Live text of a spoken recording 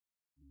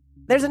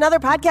There's another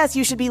podcast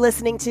you should be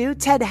listening to,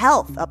 TED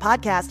Health, a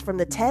podcast from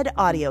the TED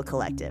Audio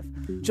Collective.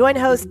 Join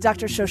host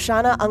Dr.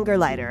 Shoshana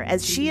Ungerleider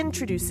as she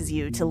introduces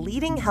you to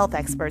leading health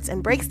experts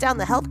and breaks down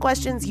the health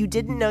questions you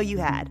didn't know you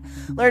had.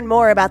 Learn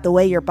more about the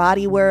way your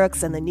body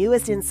works and the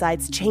newest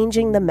insights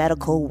changing the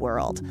medical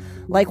world,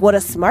 like what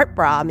a smart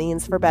bra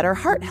means for better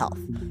heart health,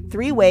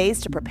 3 ways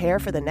to prepare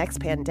for the next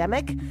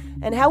pandemic,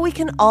 and how we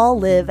can all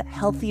live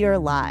healthier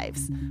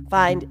lives.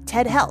 Find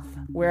TED Health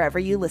wherever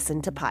you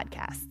listen to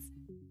podcasts.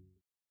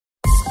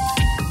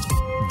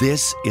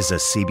 This is a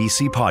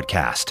CBC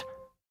podcast.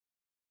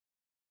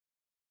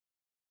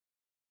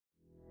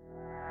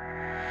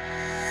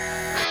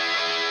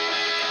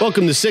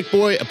 Welcome to Sick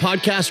Boy, a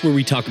podcast where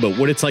we talk about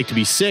what it's like to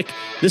be sick.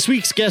 This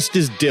week's guest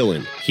is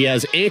Dylan. He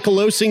has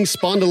Ankylosing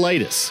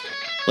spondylitis.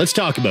 Let's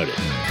talk about it.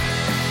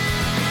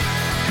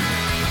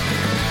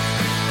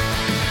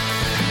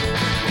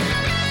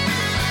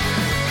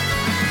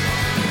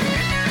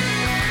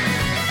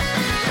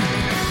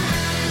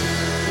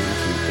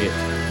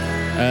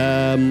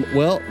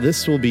 Well,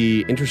 this will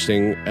be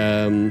interesting.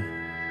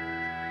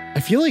 I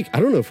feel like, I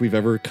don't know if we've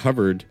ever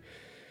covered,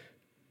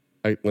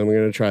 I'm going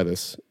to try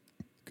this.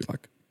 Good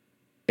luck.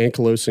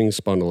 Ankylosing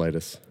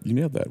spondylitis. You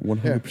nailed that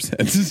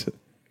 100%.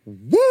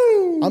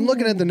 Woo! I'm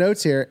looking at the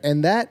notes here,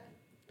 and that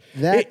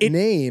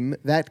name,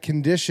 that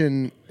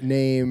condition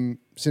name,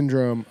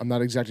 syndrome, I'm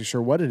not exactly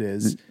sure what it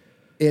is.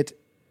 It's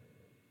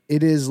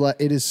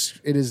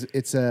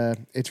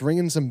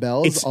ringing some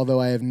bells, although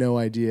I have no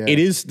idea. It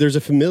is. There's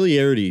a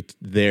familiarity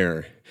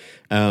there,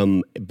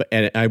 but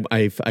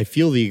I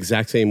feel the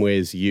exact same way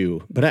as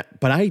you. But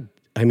I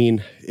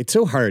mean, it's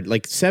so hard.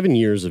 Like 7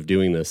 years of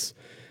doing this,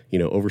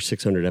 over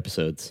 600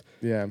 episodes.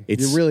 Yeah,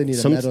 you really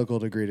need a medical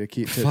degree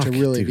to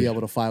really be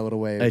able to file it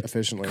away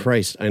efficiently.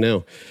 Christ, I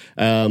know.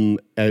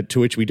 To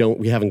which we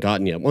haven't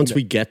gotten yet. Once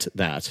we get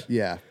that,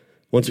 yeah.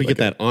 Once we get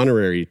that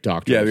honorary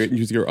doctorate. Yeah,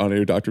 you your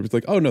honorary doctorate. It's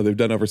like, oh no, they've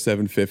done over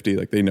 750.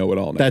 Like they know it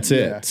all now. That's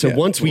it. Yeah. So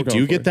once we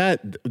do get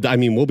that, I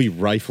mean, we'll be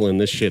rifling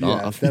this shit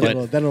off. Then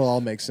it'll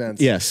all make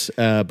sense. Yes,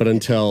 but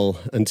until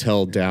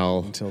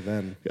Dow, until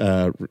then,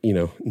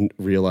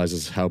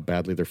 realizes how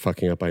badly they're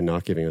fucking up by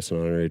not giving us an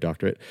honorary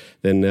doctorate,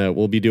 then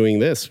we'll be doing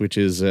this, which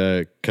is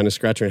kind of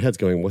scratching our heads,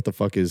 going, "What the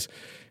fuck is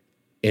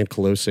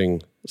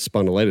ankylosing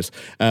spondylitis?"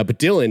 But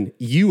Dylan,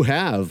 you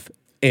have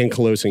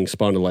ankylosing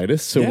spondylitis.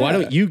 So why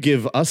don't you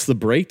give us the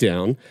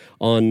breakdown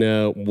on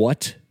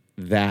what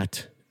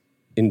that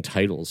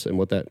entitles and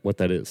what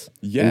that is?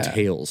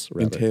 Entails.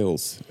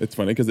 It's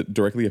funny because it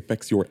directly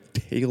affects your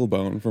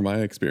tailbone, from my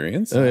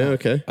experience. Oh yeah,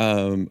 okay.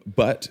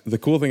 But the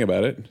cool thing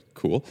about it,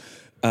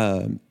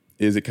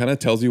 is it kind of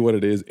tells you what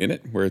it is in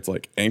it. Where it's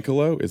like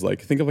ankylo is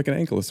like, think of like an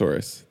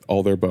ankylosaurus.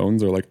 All their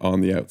bones are like on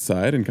the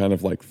outside and kind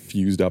of like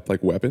fused up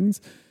like weapons,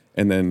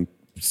 and then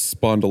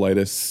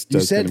spondylitis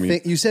does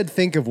you said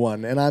think of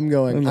one, and I'm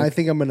going, I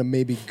think I'm going to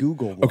maybe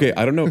Google one. Okay,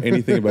 I don't know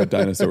anything about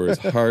dinosaurs.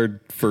 Hard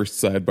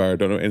first sidebar.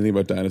 Don't know anything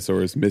about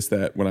dinosaurs. Missed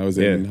that when I was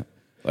in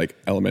like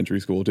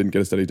elementary school. Didn't get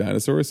to study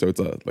dinosaurs, so it's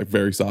a like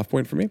very soft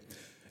point for me.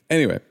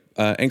 Anyway,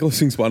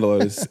 ankylosing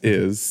spondylitis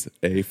is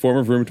a form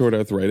of rheumatoid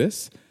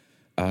arthritis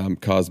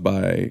caused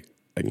by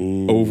like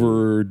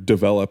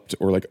overdeveloped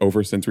or like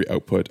oversensory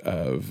output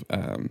of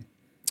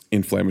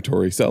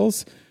inflammatory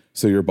cells.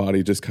 So your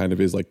body just kind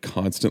of is like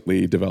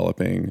constantly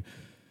developing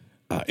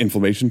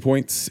inflammation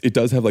points. It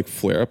does have like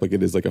flare up, like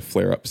it is like a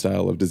flare up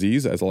style of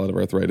disease, as a lot of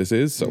arthritis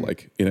is. So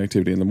like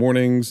inactivity in the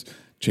mornings,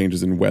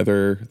 changes in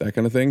weather, that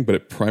kind of thing. But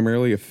it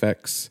primarily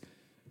affects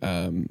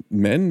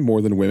men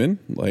more than women.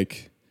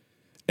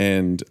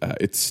 And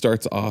it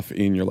starts off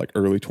in your like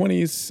early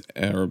 20s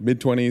or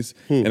mid 20s,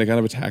 and it kind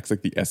of attacks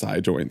like the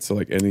SI joints. So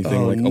like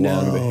anything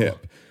along the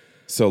hip.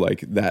 So like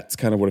that's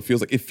kind of what it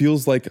feels like. It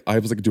feels like I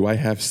was like, do I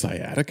have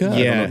sciatica? Yeah.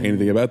 I don't know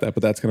anything about that,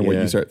 but that's kind of what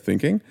you start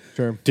thinking.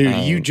 Sure.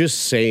 Dude, you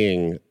just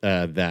saying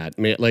that,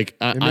 man, like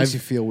it makes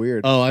you feel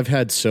weird. Oh, I've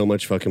had so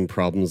much fucking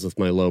problems with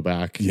my low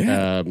back.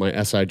 Yeah.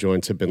 My SI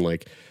joints have been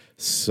like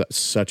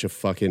such a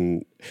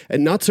fucking,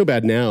 and not so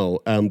bad now,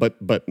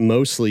 but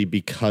mostly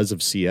because of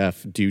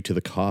CF due to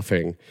the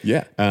coughing.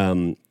 Yeah.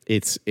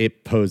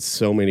 It posed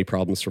so many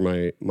problems for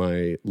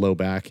my low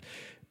back,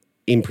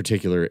 in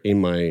particular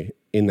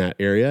in that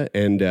area,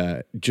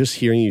 and just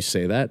hearing you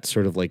say that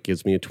sort of like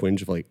gives me a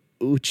twinge of like,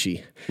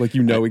 oochie. Like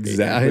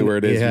exactly where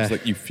it is. Yeah. It's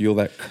like you feel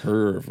that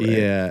curve, right?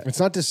 Yeah. It's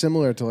not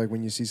dissimilar to like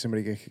when you see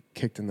somebody get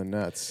kicked in the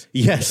nuts.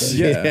 Yes.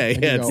 Yeah.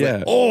 It's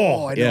like,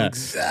 I know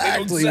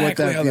exactly what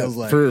that feels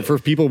like. For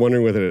people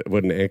wondering what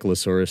an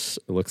ankylosaurus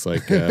looks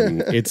like,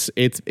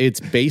 it's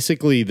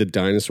basically the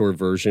dinosaur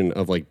version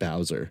of like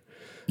Bowser.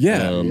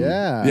 Yeah.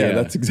 Yeah,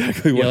 that's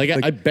exactly what.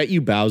 Yeah, I bet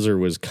you Bowser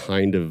was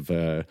kind of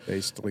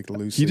based like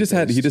loose. He just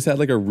had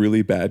like a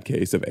really bad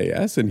case of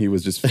AS, and he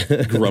was just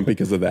grumpy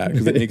because of that,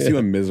 because it makes you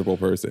a miserable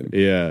person.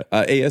 Yeah,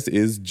 AS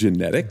is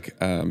genetic.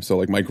 So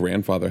like my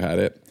grandfather had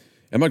it,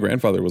 and my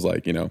grandfather was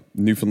like,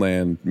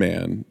 Newfoundland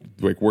man,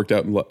 like worked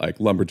out in like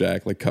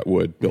lumberjack, like cut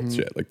wood, built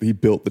shit. Like he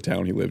built the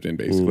town he lived in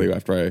basically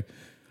after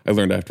I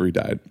learned after he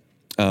died.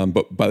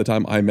 But by the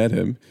time I met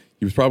him,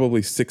 He was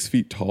probably 6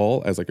 feet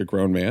tall as like a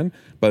grown man.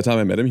 By the time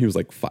I met him, he was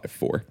like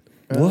 5'4".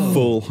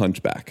 Full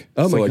hunchback.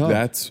 Oh so my like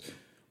God.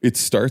 it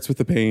starts with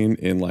the pain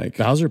in like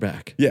Bowser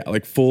back. Yeah,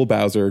 like full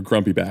Bowser,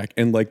 grumpy back,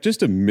 and like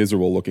just a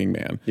miserable looking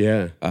man.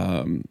 Yeah.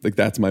 Like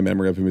that's my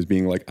memory of him as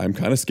being like, I'm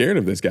kind of scared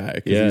of this guy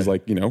because Yeah. he's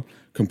like, you know,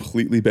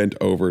 completely bent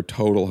over,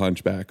 total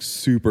hunchback,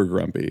 super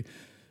grumpy.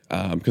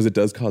 Because it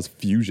does cause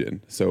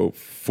fusion. So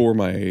for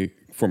my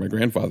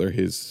grandfather,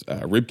 his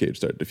rib cage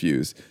started to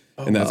fuse,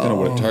 and that's kind of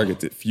what it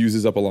targets. It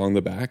fuses up along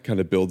the back, kind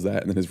of builds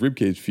that, and then his rib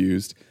cage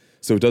fused.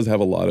 So it does have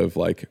a lot of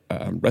like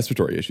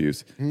respiratory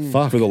issues.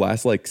 Fuck. For the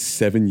last like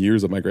 7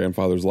 years of my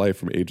grandfather's life,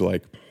 from age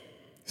like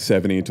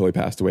 70 until he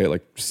passed away at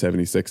like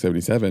 76,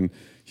 77,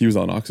 he was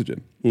on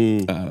oxygen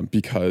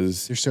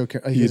because You're so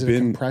he is had it a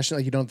been compression?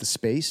 Like you don't have the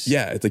space.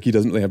 yeah, it's like he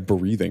doesn't really have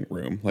breathing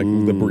room. Like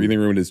the breathing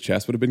room in his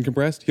chest would have been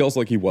compressed. He also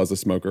like he was a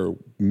smoker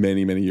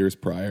many years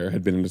prior,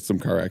 had been into some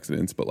car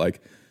accidents, but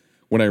like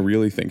when I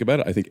really think about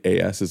it, I think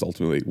AS is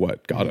ultimately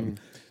what got him.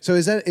 So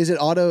is it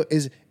auto?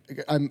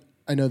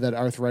 I know that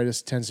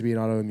arthritis tends to be an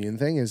autoimmune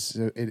thing. Is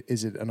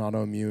it an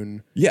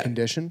autoimmune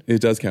condition? It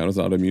does count as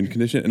an autoimmune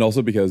condition, and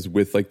also because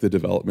with like the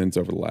developments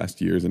over the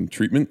last years in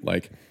treatment,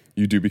 like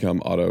you do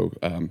become or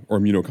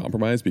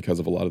immunocompromised because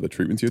of a lot of the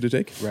treatments you had to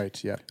take.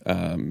 Right. Yeah.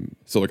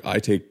 So like I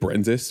take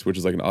Brenzis, which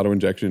is like an auto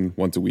injection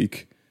once a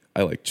week.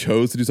 I like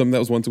chose to do something that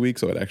was once a week,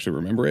 so I'd actually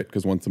remember it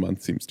because once a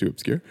month seems too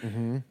obscure.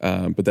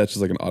 But that's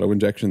just like an auto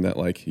injection that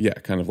like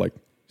kind of like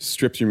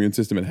strips your immune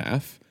system in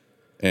half,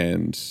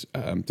 and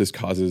this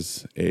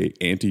causes a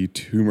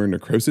anti-tumor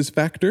necrosis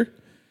factor.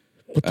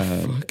 What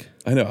the fuck?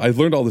 I know. I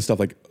learned all this stuff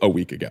like a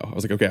week ago. I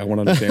was like, okay, I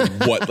want to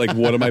understand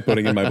what am I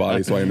putting in my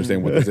body so I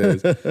understand what this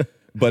is.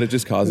 But it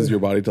just causes your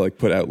body to like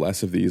put out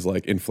less of these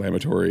like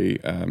inflammatory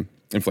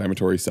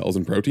cells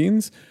and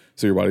proteins,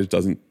 so your body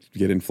doesn't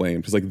get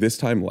inflamed. Because like this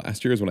time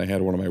last year is when I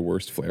had one of my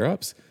worst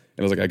flare-ups, and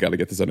I was like, I got to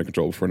get this under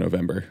control before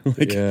November.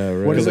 Yeah,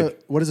 right.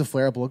 What does a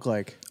flare up look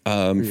like?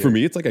 For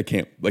me, it's like I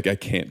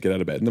can't get out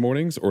of bed in the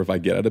mornings, or if I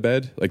get out of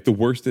bed, like the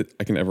worst that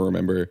I can ever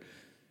remember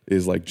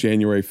is like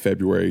January,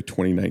 February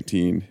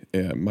 2019.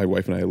 My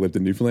wife and I lived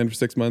in Newfoundland for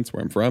 6 months,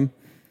 where I'm from.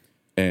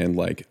 And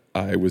like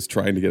I was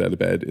trying to get out of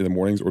bed in the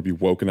mornings or be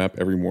woken up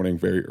every morning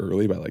very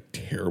early by like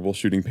terrible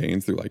shooting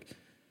pains through like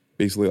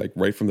basically like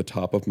right from the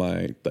top of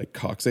my like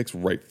coccyx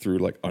right through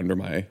like under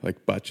my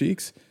like butt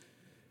cheeks,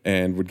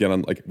 and would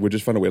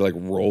just find a way to like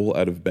roll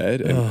out of bed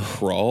and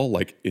crawl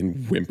like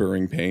in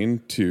whimpering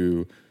pain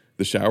to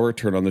the shower,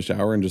 turn on the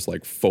shower, and just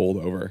like fold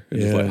over and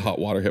just let hot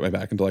water hit my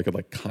back until I could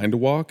like kind of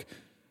walk.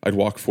 I'd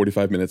walk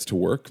 45 minutes to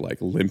work, like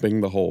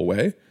limping the whole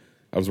way.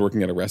 I was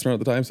working at a restaurant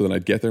at the time, so then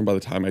I'd get there, and by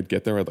the time I'd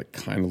get there, I'd like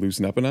kind of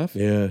loosen up enough.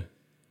 Yeah.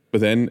 But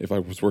then if I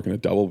was working a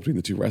double between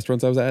the two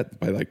restaurants I was at,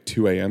 by like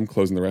 2 a.m.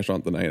 closing the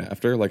restaurant the night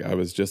after, like I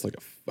was just like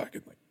a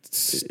fucking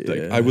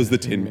like I was the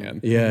Tin Man.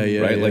 Yeah, right.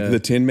 yeah. Like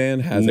the Tin Man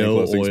has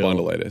ankylosing oil.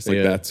 spondylitis.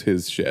 Like that's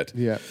his shit.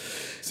 Yeah.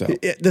 So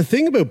The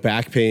thing about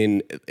back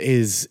pain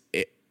is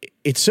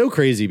it's so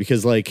crazy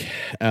because like,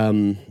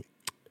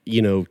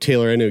 you know,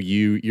 Taylor, I know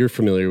you're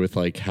familiar with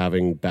like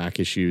having back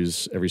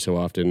issues every so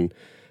often.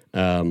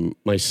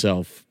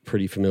 Myself,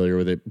 pretty familiar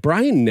with it.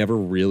 Brian never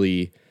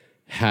really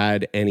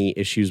had any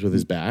issues with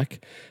his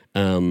back.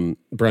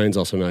 Brian's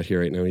also not here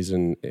right now. He's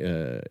in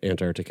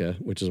Antarctica,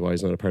 which is why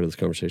he's not a part of this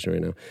conversation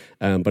right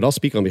now. But I'll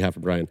speak on behalf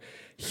of Brian.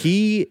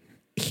 He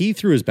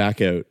threw his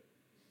back out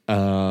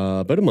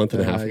about a month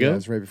and a half ago. Yeah, it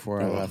was right before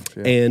I left.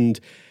 Yeah. And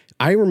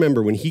I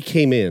remember when he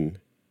came in,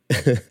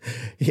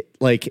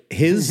 like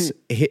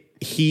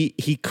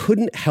he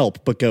couldn't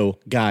help but go,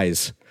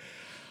 guys,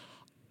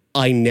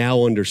 I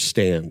now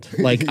understand.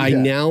 Like, I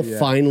now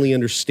finally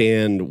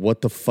understand what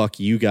the fuck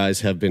you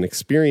guys have been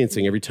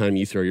experiencing every time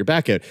you throw your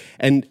back out.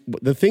 And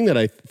the thing that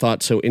I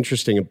thought so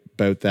interesting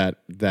about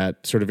that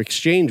sort of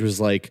exchange was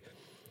like,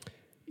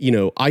 you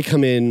know, I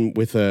come in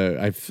with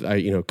I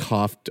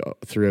coughed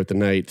throughout the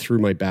night, threw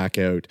my back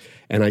out,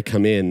 and I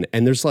come in,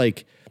 and there's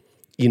like,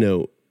 you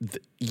know,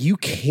 you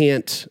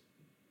can't,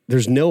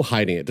 there's no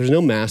hiding it. There's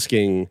no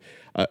masking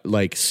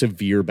like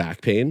severe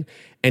back pain.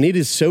 And it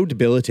is so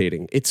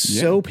debilitating. It's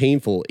so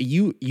painful.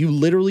 You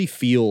literally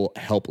feel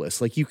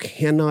helpless. Like you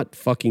cannot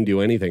fucking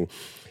do anything.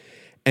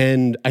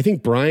 And I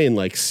think Brian,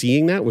 like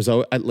seeing that was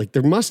like,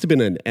 there must have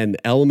been an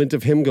element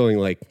of him going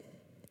like,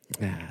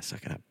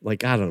 suck it up.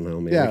 Like, I don't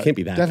know, man. Yeah, it can't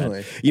be that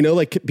definitely. bad. You know,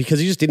 like, because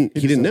he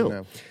didn't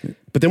know.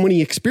 But then when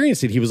he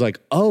experienced it, he was like,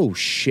 oh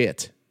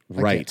shit.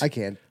 Right. I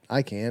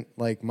can't.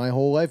 Like my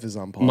whole life is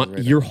on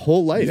pause. Your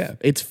whole life. Yeah.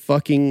 It's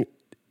fucking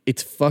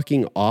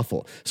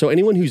awful. So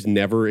anyone who's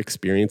never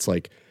experienced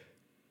like,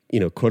 you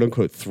know, quote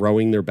unquote,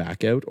 throwing their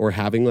back out or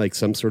having like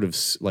some sort of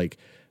like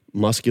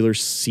muscular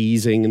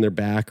seizing in their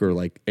back or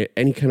like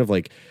any kind of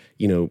like,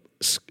 you know,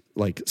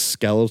 like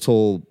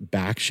skeletal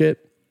back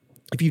shit.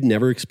 If you've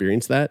never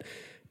experienced that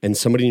and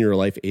somebody in your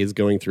life is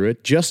going through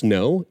it, just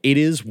know it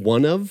is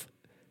one of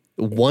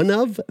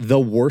the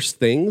worst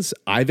things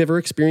I've ever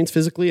experienced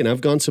physically. And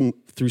I've gone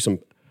through some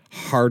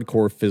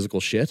hardcore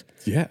physical shit.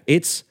 Yeah.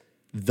 It's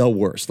the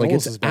worst. Like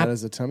Almost it's as bad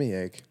as a tummy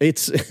ache.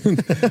 It's You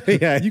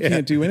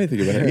can't do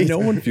anything about it. No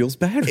one feels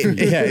bad for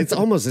you. Yeah, it's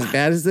almost as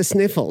bad as the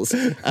sniffles.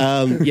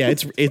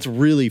 It's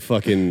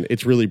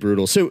really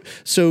brutal. So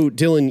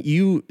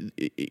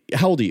Dylan,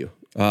 how old are you?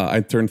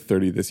 I turned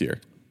 30 this year.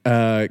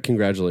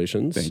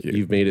 Congratulations. Thank you.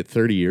 You've made it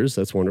 30 years.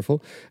 That's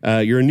wonderful.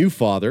 You're a new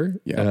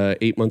father,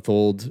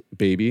 8-month-old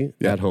baby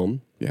at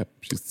home. Yeah,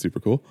 she's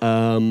super cool.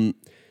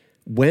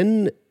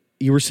 When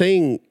you were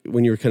saying,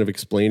 when you were kind of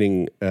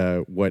explaining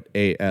what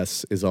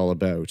AS is all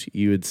about,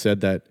 you had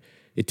said that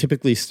it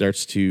typically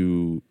starts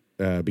to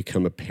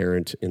become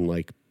apparent in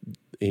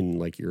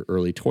your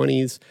early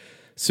 20s.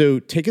 So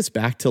take us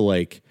back to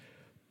like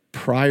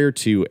prior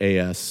to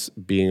AS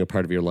being a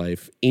part of your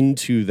life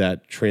into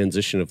that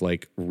transition of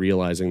like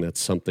realizing that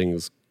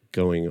something's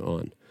going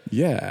on.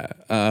 Yeah.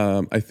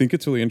 I think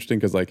it's really interesting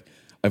because like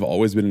I've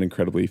always been an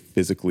incredibly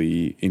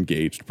physically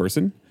engaged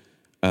person.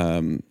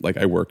 Like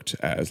I worked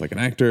as like an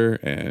actor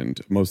and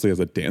mostly as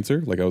a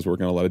dancer. Like I was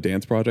working on a lot of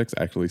dance projects,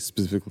 actually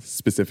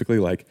specifically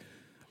like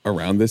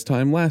around this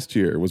time last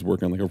year was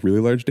working on like a really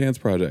large dance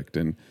project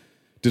and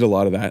did a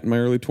lot of that in my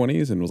early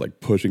 20s and was like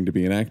pushing to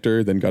be an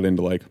actor, then got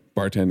into like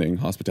bartending,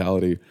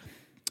 hospitality.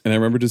 And I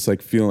remember just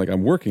like feeling like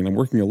I'm working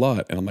a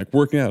lot and I'm like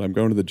working out, I'm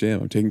going to the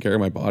gym, I'm taking care of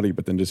my body,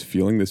 but then just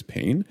feeling this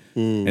pain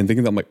and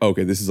thinking that I'm like,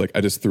 okay, this is like, I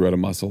just threw out a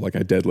muscle, like I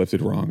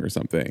deadlifted wrong or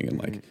something. And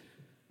like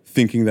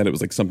thinking that it was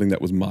like something that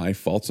was my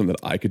fault, something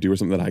that I could do or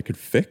something that I could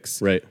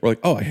fix. Right. Or like,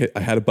 oh, I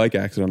had a bike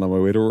accident on my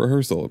way to a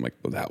rehearsal. I'm like,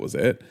 well, that was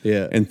it.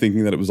 Yeah. And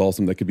thinking that it was all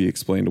something that could be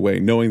explained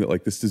away, knowing that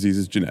like this disease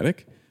is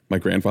genetic. My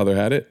grandfather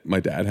had it.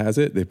 My dad has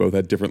it. They both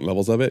had different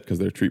levels of it because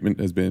their treatment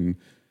has been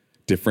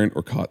different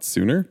or caught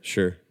sooner.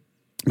 Sure.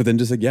 But then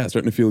just like,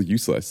 starting to feel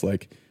useless.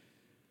 Like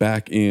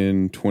back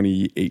in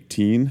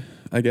 2018,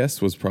 I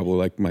guess, was probably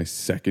like my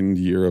second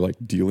year of like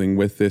dealing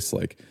with this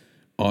like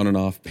on and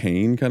off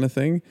pain kind of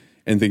thing.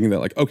 And thinking that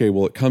like, okay,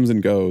 well, it comes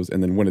and goes.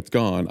 And then when it's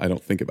gone, I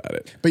don't think about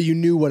it. But you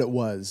knew what it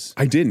was.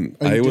 I didn't.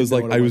 Oh, you I didn't was know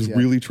like, what it I was was yet.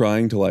 really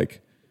trying to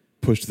like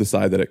push to the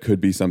side that it could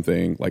be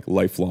something like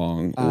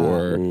lifelong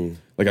or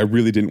like I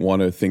really didn't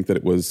want to think that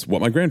it was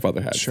what my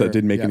grandfather had. Sure, So that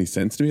didn't make any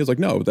sense to me. I was like,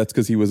 no, that's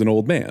because he was an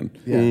old man.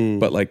 Yeah.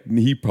 But like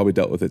he probably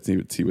dealt with it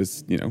since he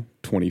was,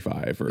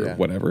 25 or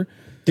whatever.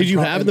 Did you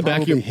have in the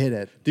back of your hit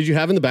it? Did you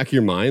have in the back of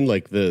your mind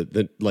like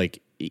the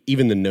like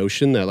even the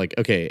notion that like,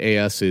 okay,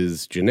 AS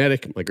is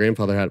genetic, my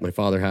grandfather had it, my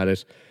father had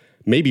it,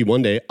 maybe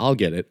one day I'll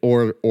get it,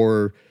 or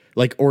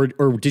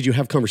did you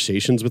have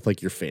conversations with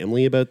like your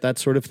family about that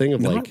sort of thing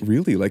of Not like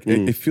really. Like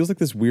it feels like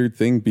this weird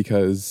thing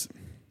because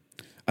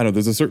I don't know,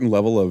 there's a certain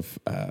level of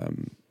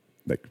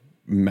like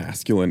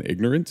masculine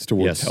ignorance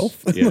towards Yes.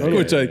 health, Yeah,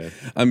 which yeah.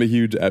 I'm a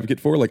huge advocate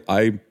for. Like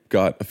I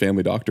got a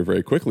family doctor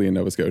very quickly in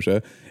Nova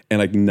Scotia and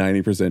like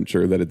 90%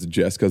 sure that it's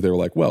just because they were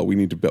like, well, we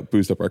need to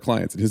boost up our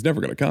clients and he's never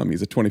going to come.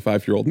 He's a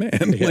 25-year-old man.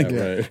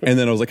 right. And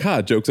then I was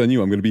like, joke's on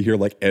you. I'm going to be here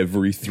like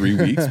every 3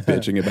 weeks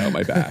bitching about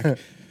my back.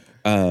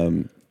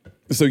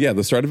 So yeah,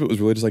 the start of it was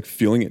really just like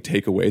feeling it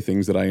take away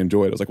things that I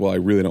enjoyed. I was like, well, I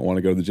really don't want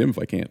to go to the gym if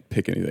I can't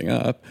pick anything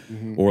up,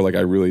 or like I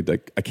really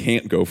like I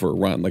can't go for a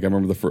run. Like I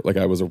remember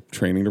I was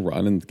training to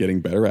run and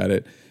getting better at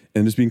it,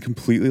 and just being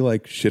completely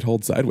like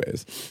shitholed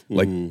sideways.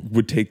 Like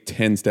would take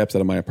 10 steps out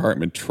of my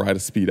apartment, try to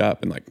speed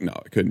up, and like no,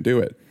 I couldn't do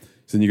it.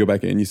 So then you go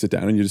back in, you sit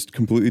down, and you just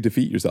completely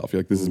defeat yourself. You're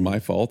like, this is my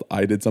fault.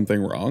 I did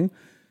something wrong.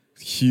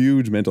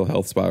 Huge mental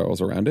health spirals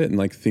around it, and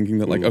like thinking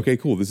that like, okay,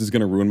 cool, this is going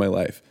to ruin my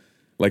life.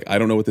 Like, I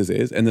don't know what this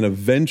is. And then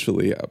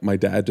eventually my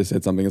dad just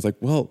said something. It's like,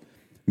 well,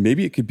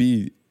 maybe it could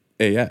be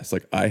AS.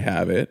 Like, I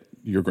have it.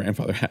 Your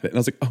grandfather had it. And I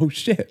was like, oh,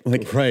 shit.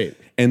 Like, Right.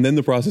 And then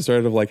the process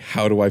started of like,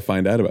 how do I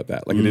find out about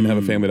that? Like, I didn't have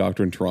a family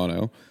doctor in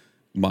Toronto.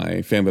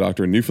 My family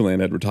doctor in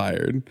Newfoundland had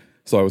retired.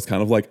 So I was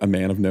kind of like a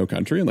man of no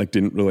country and like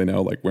didn't really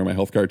know like where my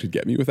health card could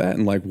get me with that.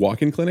 And like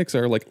walk-in clinics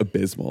are like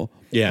abysmal.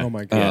 yeah. Oh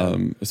my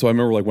God. So I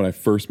remember like when I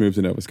first moved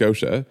to Nova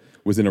Scotia,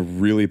 was in a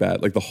really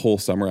bad, like the whole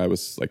summer I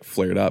was like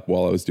flared up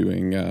while I was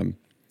doing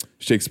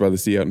Shakes by the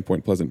Sea out in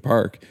Point Pleasant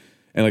Park.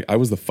 And like I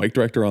was the fight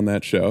director on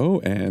that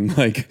show, and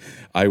like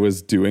I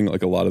was doing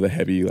like a lot of the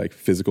heavy like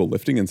physical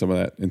lifting in some of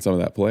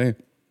that play.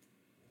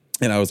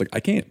 And I was like, I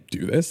can't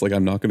do this. Like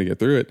I'm not going to get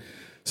through it.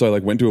 So I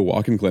like went to a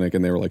walk-in clinic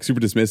and they were like super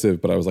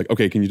dismissive, but I was like,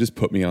 okay, can you just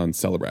put me on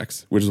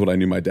Celebrex, which is what I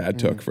knew my dad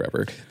took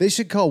forever. They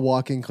should call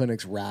walk-in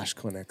clinics rash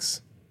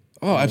clinics.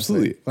 Oh,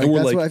 absolutely. Like, And we're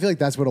that's like, what, I feel like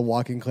that's what a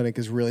walk-in clinic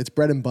is really. It's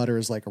bread and butter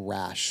is like a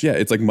rash. yeah,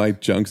 it's like my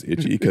junk's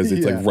itchy because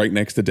it's Yeah. like right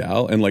next to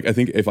Dal. And like, I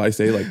think if I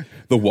say like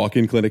the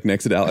walk-in clinic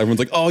next to Dal, everyone's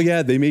like, oh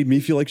yeah, they made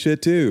me feel like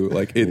shit too.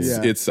 Like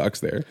it sucks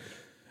there.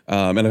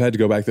 And I've had to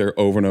go back there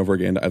over and over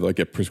again to either like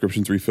get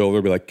prescriptions refilled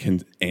or be like,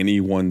 can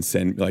anyone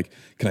send like,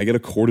 can I get a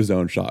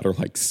cortisone shot or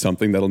like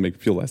something that'll make me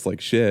feel less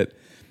like shit?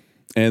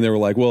 And they were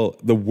like, well,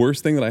 the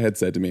worst thing that I had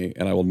said to me,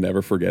 and I will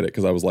never forget it,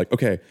 because I was like,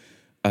 okay,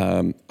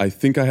 I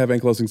think I have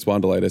ankylosing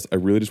spondylitis. I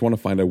really just want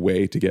to find a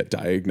way to get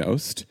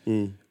diagnosed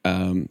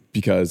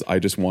because I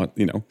just want,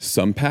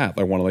 some path.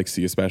 I want to like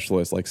see a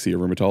specialist, like see a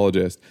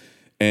rheumatologist.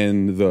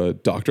 And the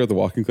doctor at the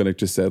walk-in clinic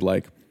just said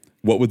like,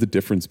 what would the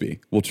difference be?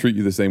 We'll treat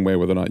you the same way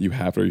whether or not you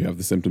have it or you have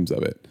the symptoms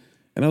of it.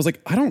 And I was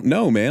like, I don't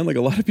know, man. Like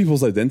a lot of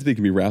people's identity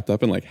can be wrapped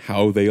up in like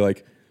how they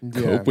like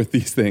cope with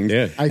these things.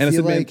 Yeah. I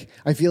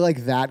feel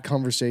like that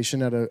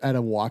conversation at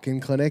a walk-in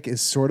clinic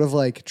is sort of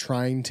like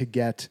trying to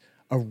get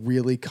a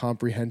really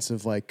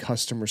comprehensive like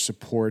customer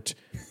support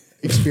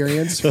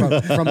experience from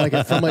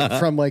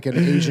an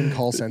Asian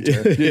call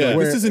center. Yeah,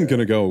 this isn't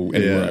gonna go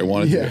anywhere I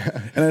want it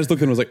to. And I just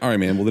looked at him and was like, all right,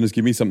 man, well then just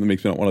give me something that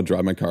makes me not want to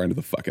drive my car into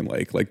the fucking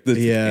lake. Like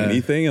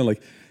anything. And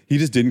like he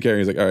just didn't care.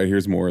 He's like, all right,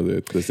 here's more of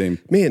the same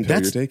Man,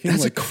 pill you're taking.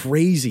 That's like, a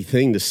crazy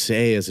thing to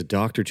say as a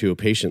doctor to a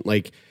patient.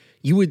 Like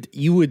you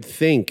would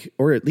think,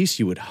 or at least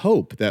you would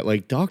hope that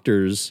like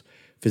doctors,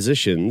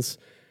 physicians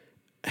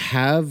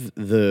have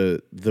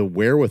the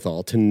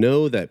wherewithal to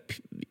know that,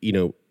 you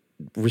know,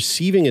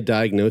 receiving a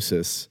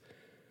diagnosis,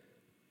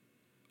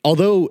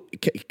 although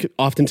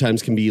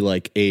oftentimes can be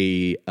like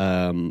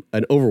an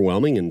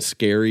overwhelming and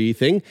scary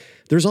thing,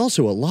 there's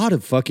also a lot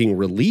of fucking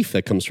relief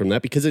that comes from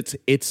that because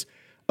it's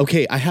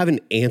okay, I have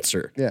an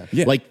answer. Yeah.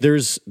 Like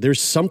there's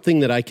something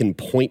that I can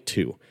point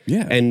to.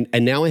 Yeah. And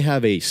now I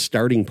have a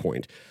starting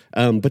point.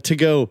 But to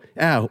go,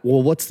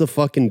 well, what's the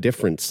fucking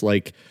difference?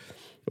 Like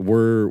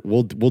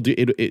we'll do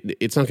it.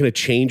 It's not going to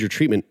change your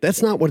treatment.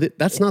 That's not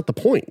the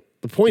point.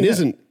 The point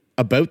isn't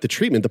about the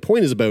treatment. The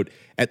point is about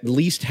at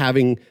least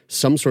having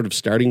some sort of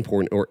starting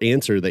point or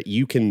answer that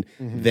you can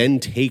then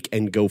take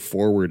and go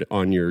forward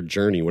on your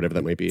journey, whatever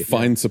that might be.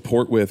 Find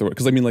support with,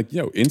 because I mean, like,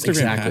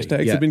 Instagram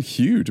hashtags have been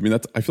huge. I mean,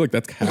 I feel like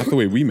that's half the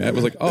way we met.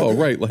 Was like, oh,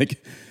 right,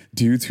 like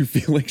dudes who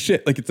feel like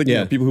shit. Like it's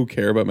like people who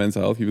care about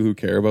mental health, people who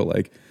care about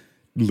like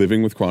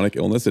living with chronic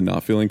illness and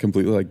not feeling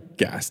completely like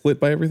gaslit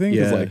by everything.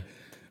 Because like,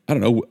 I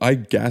don't know, I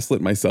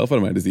gaslit myself out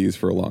of my disease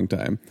for a long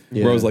time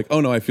where I was like,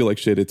 oh no, I feel like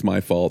shit, it's my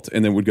fault.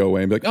 And then would go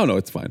away and be like, oh no,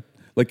 it's fine.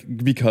 Like,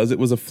 because it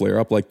was a flare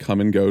up, like come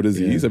and go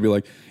disease, I'd be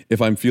like,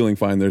 if I'm feeling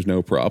fine, there's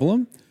no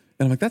problem.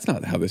 And I'm like, that's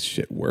not how this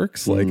shit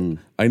works. Like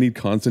I need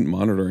constant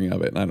monitoring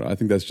of it. And I don't know, I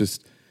think that's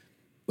just,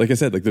 like I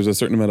said, like there's a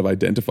certain amount of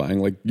identifying,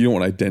 like you don't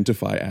want to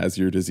identify as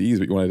your disease,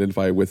 but you want to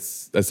identify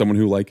as someone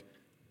who like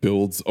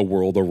builds a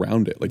world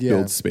around it, like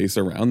builds space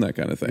around that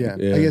kind of thing.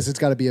 I guess it's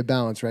got to be a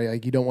balance, right?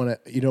 Like you don't want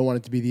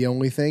it to be the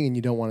only thing, and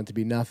you don't want it to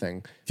be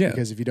nothing. Yeah.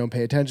 Because if you don't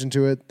pay attention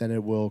to it, then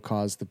it will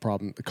cause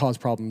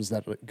problems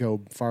that go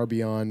far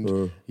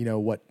beyond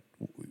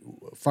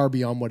far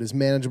beyond what is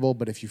manageable.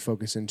 But if you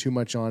focus in too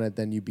much on it,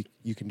 then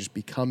you can just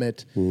become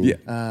it.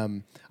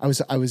 I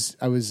was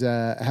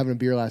having a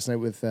beer last night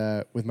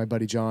with my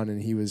buddy John, and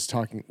he was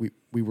talking. He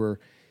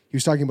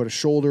was talking about a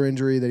shoulder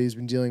injury that he's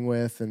been dealing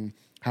with, and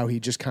how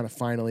he just kind of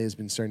finally has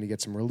been starting to get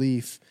some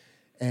relief,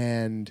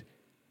 and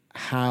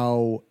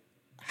how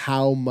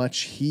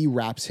much he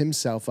wraps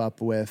himself up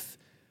with,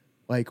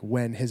 like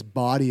when his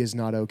body is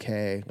not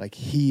okay, like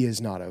he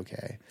is not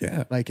okay.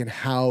 Yeah. Like, and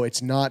how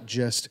it's not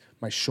just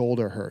my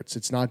shoulder hurts.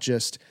 It's not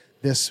just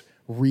this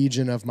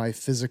region of my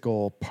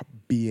physical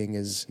being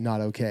is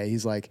not okay.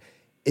 He's like,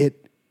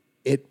 it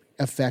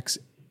affects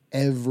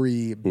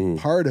every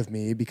part of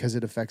me, because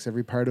it affects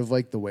every part of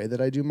like the way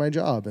that I do my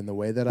job and the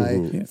way that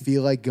I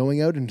feel like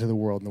going out into the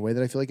world and the way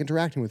that I feel like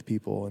interacting with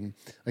people. And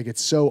like,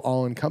 it's so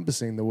all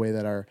encompassing, the way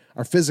that our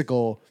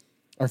physical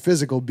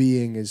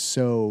being is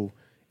so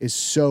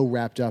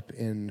wrapped up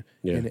in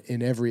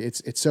every,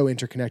 it's so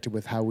interconnected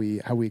with how we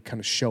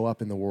kind of show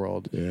up in the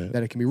world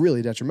that it can be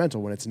really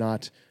detrimental when it's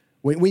not,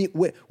 when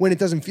it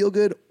doesn't feel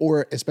good,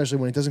 or especially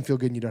when it doesn't feel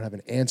good and you don't have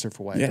an answer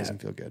for why it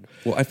doesn't feel good.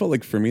 Well, I felt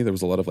like for me, there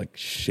was a lot of like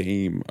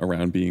shame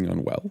around being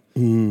unwell.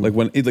 Like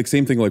when like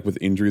same thing, like with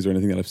injuries or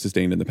anything that I've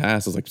sustained in the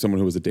past, as like someone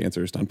who was a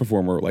dancer, stunt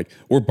performer,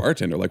 or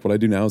bartender, like what I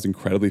do now is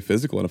incredibly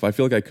physical. And if I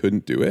feel like I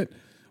couldn't do it,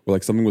 or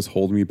like something was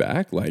holding me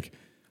back, like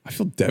I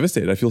feel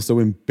devastated. I feel so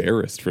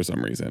embarrassed for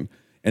some reason.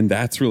 And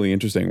that's really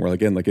interesting, where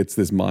again, like it's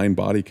this mind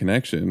body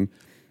connection.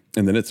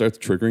 And then it starts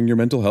triggering your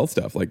mental health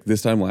stuff. Like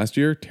this time last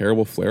year,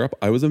 terrible flare up.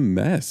 I was a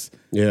mess.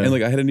 Yeah. And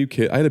like I had a new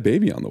kid. I had a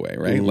baby on the way,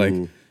 right? Like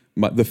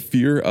the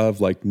fear of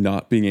like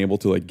not being able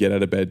to like get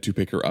out of bed to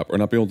pick her up, or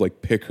not being able to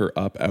like pick her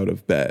up out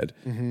of bed.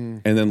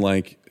 And then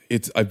like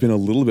I've been a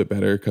little bit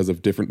better because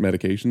of different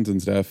medications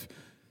and stuff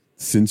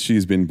since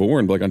she's been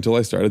born. But like until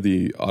I started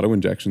the auto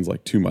injections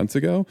like 2 months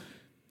ago,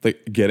 like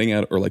getting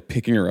out or like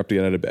picking her up to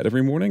get out of bed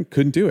every morning,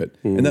 couldn't do it.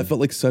 And that felt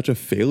like such a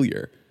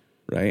failure,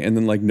 right? And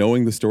then like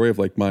knowing the story of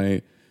like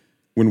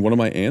when one of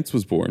my aunts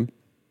was born,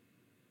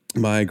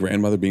 my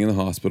grandmother being in the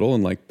hospital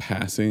and like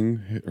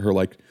passing her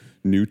like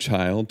new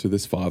child to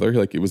this father,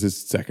 like it was his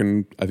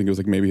second, I think it was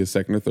like maybe his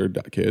second or third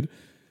kid.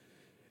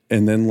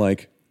 And then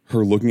like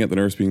her looking at the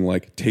nurse being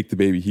like, take the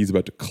baby, he's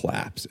about to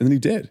collapse. And then he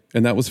did.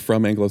 And that was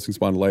from ankylosing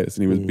spondylitis.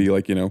 And he would be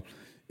like,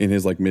 in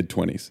his like mid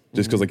 20s,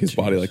 just because like his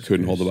body like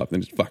couldn't hold him up, and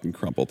then just fucking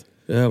crumpled.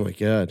 Oh my God.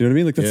 Do you know what I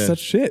mean? Like that's such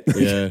shit.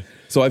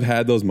 So I've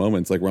had those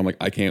moments like where I'm like,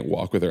 I can't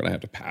walk with her and I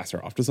have to pass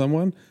her off to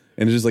someone.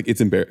 And it's just like,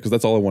 it's embarrassing, because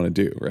that's all I want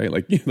to do, right?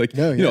 Like, you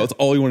know, it's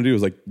all you want to do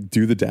is like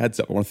do the dad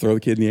stuff. I want to throw the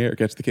kid in the air,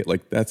 catch the kid.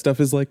 Like that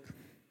stuff is like,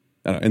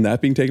 I don't know, and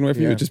that being taken away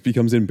from you, it just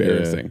becomes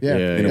embarrassing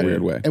in a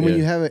weird way. And when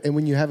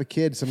you have a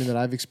kid, something that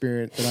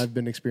I've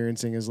been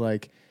experiencing is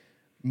like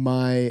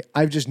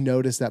I've just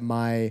noticed that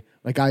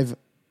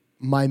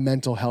my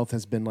mental health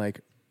has been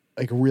like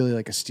really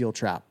like a steel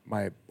trap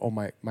my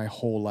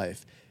whole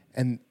life.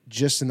 And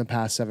just in the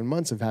past 7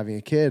 months of having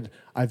a kid,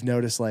 I've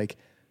noticed like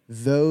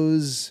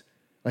those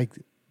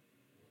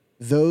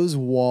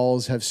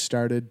walls have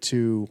started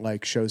to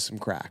like show some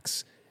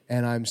cracks,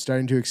 and I'm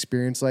starting to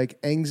experience like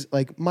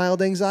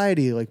mild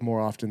anxiety like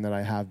more often than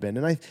I have been.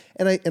 And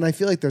I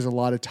feel like there's a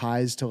lot of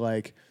ties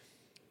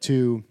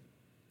to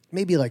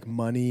maybe like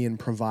money and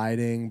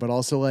providing, but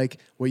also like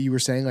what you were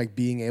saying, like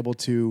being able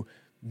to,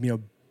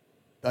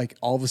 like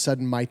all of a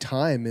sudden my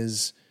time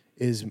is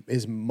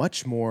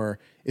much more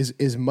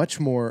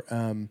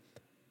like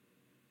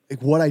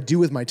what I do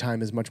with my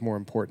time is much more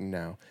important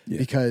now,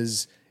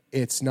 because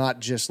it's not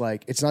just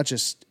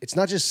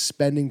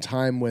spending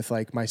time with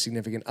like my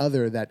significant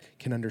other that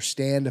can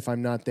understand if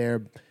I'm not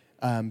there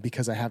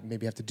because I have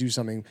to do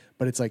something,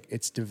 but it's like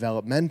it's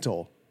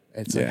developmental.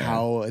 It's like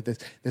how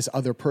this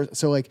other person.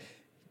 So like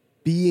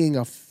being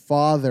a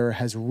father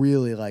has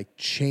really like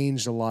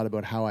changed a lot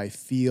about how I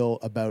feel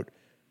about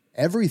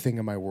everything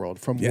in my world,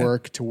 from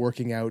work to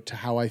working out to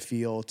how I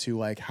feel to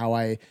like how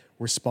I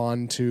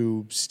respond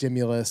to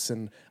stimulus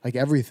and like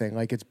everything.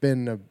 Like it's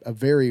been a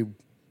very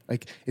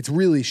like it's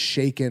really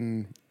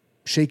shaken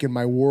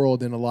my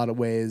world in a lot of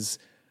ways,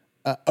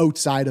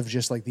 outside of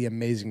just like the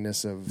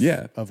amazingness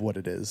of what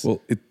it is.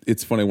 Well,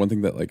 it's funny. One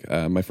thing that like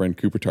my friend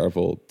Cooper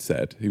Tarvel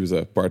said, he was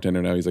a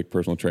bartender now. He's like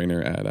personal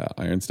trainer at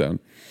Ironstone.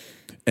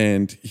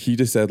 And he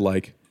just said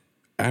like,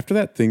 after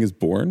that thing is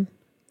born,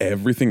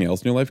 everything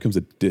else in your life becomes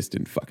a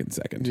distant fucking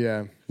second.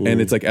 Yeah.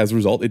 And it's like, as a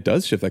result, it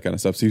does shift that kind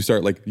of stuff. So you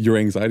start like your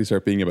anxiety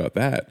start being about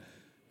that.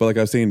 But like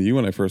I was saying to you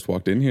when I first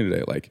walked in here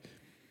today, like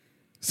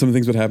some of the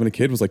things that happened to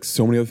kid was like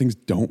so many other things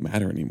don't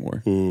matter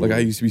anymore. Like I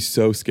used to be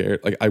so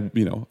scared. Like I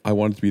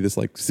wanted to be this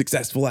like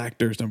successful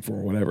actor or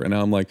whatever. And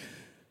now I'm like,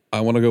 I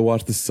want to go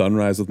watch the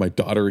sunrise with my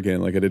daughter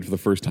again, like I did for the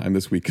first time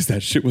this week, because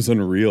that shit was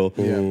unreal.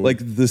 Yeah. Like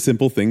the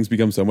simple things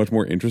become so much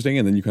more interesting,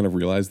 and then you kind of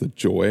realize the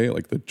joy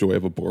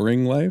of a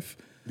boring life.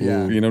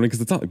 Yeah, you know,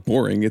 because it's not like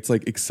boring; it's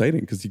like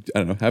exciting. Because I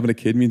don't know, having a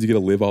kid means you get to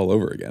live all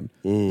over again.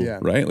 Yeah,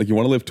 right. Like you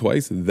want to live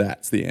twice.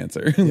 That's the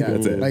answer. Yeah,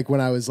 that's it. Like when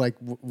I was like,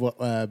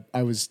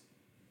 I was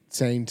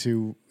saying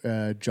to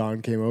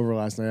John came over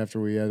last night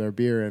after we had our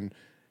beer,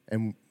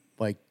 and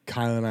like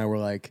Kyle and I were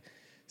like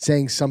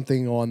saying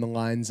something on the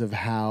lines of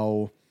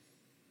how.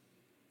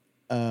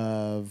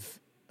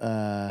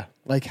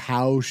 Like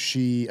how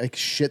she like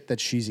shit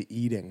that she's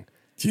eating.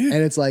 Yeah.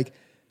 And it's like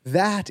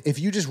that, if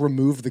you just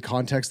remove the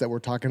context that we're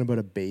talking about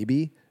a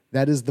baby,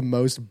 that is the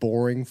most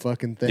boring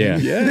fucking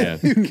thing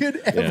you could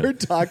ever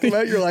talk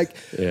about. You're like,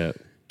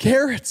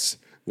 carrots.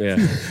 I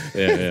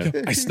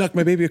snuck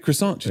my baby a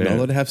croissant. She's not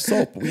allowed to have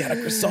salt, but we had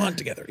a croissant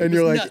together. And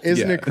you're like, nuts.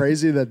 Isn't it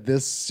crazy that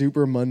this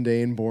super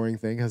mundane, boring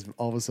thing has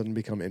all of a sudden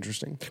become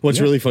interesting? What's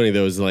really funny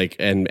though is like,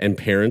 and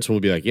parents will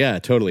be like, yeah,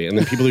 totally. And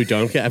then people who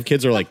don't have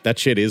kids are like, that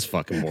shit is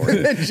fucking boring.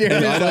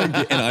 and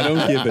I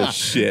don't give a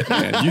shit,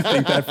 man. You can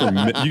think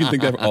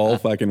that for all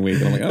fucking week.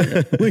 And I'm like,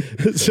 okay.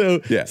 So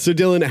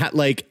Dylan,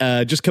 like,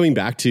 just coming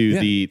back to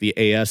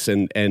the AS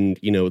and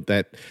you know,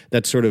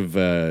 that sort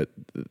of,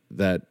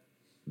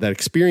 that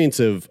experience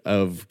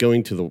of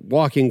going to the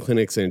walk-in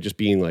clinics and just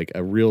being like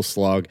a real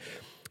slog.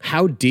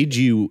 How did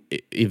you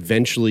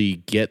eventually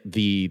get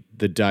the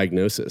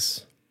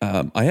diagnosis?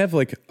 I have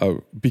like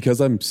because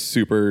I'm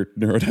super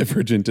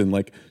neurodivergent and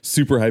like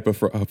super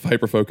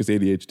hyper-focused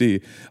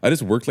ADHD, I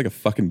just worked like a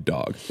fucking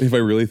dog. If I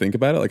really think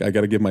about it, like I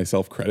got to give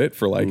myself credit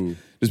for like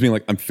just being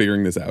like, I'm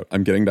figuring this out.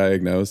 I'm getting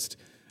diagnosed,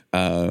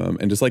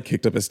 and just like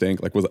kicked up a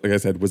stink. Like I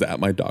said, was at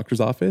my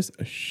doctor's office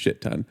a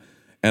shit ton.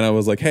 And I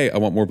was like, hey, I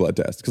want more blood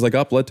tests. Because I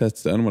got blood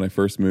tests done when I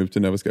first moved to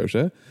Nova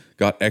Scotia.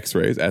 Got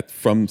x-rays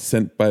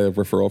sent by a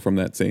referral from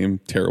that same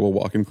terrible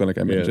walk-in clinic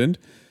I mentioned.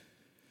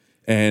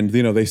 And,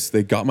 you know,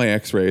 they got my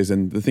x-rays.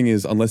 And the thing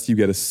is, unless you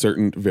get a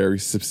certain very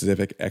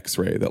specific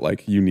x-ray that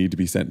like you need to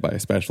be sent by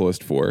a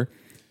specialist for,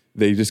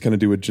 they just kind of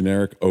do a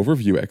generic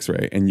overview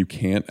x-ray. And you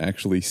can't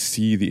actually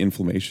see the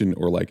inflammation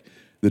or like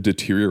the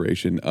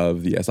deterioration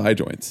of the SI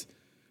joints.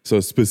 So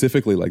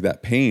specifically like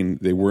that pain,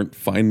 they weren't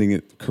finding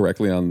it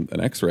correctly on an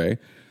x-ray.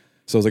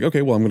 So I was like,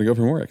 okay, well, I'm going to go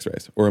for more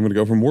x-rays, or I'm going to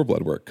go for more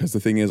blood work. Because the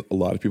thing is, a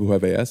lot of people who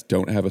have AS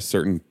don't have a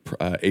certain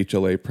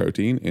HLA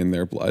protein in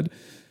their blood.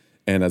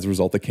 And as a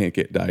result, they can't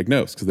get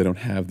diagnosed because they don't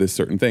have this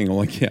certain thing. I'm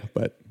like, yeah,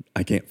 but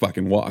I can't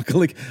fucking walk.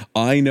 Like,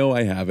 I know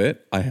I have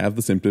it. I have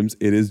the symptoms.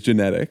 It is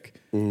genetic.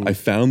 I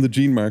found the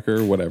gene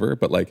marker or whatever.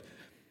 But like,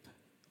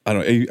 I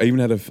don't know. I even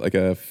had a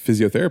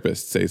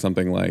physiotherapist say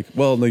something like,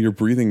 well, no, your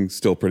breathing's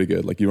still pretty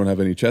good. Like, you don't have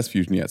any chest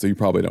fusion yet, so you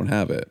probably don't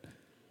have it.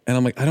 And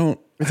I'm like, I don't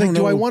know.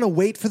 Do I want to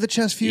wait for the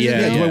chest fusion?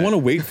 Yeah. Do I want to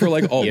wait for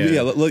like all?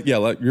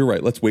 You're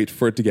right. Let's wait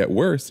for it to get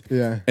worse.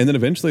 Yeah. And then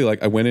eventually,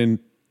 like, I went in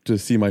to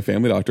see my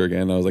family doctor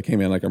again. And I was like, hey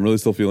man, like, I'm really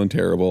still feeling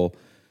terrible.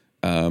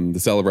 The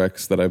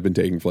Celebrex that I've been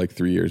taking for like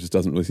 3 years just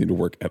doesn't really seem to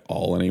work at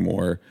all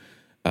anymore.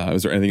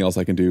 Is there anything else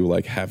I can do?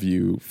 Like, have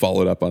you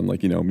followed up on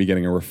like, you know, me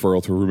getting a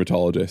referral to a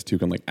rheumatologist who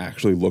can like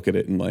actually look at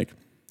it and like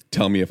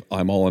tell me if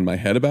I'm all in my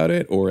head about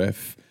it, or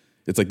if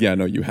it's like, yeah,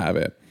 no, you have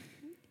it.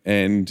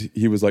 And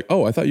he was like,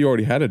 oh, I thought you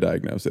already had a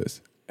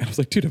diagnosis. And I was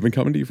like, dude, I've been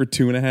coming to you for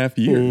 2.5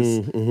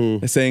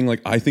 years saying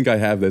like, I think I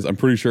have this. I'm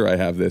pretty sure I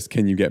have this.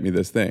 Can you get me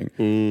this thing?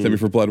 Sent me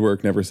for blood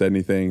work, never said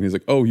anything. He's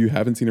like, oh, you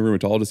haven't seen a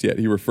rheumatologist yet.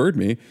 He referred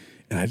me.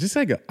 And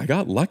I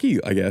got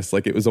lucky, I guess.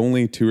 Like it was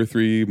only 2 or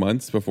 3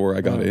 months before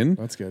I got in.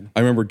 That's good. I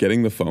remember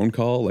getting the phone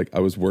call. Like I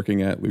was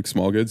working at Luke's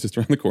Small Goods just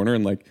around the corner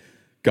and like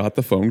got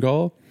the phone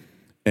call.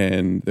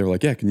 And they were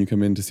like, yeah, can you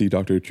come in to see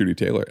Dr. Trudy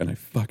Taylor? And I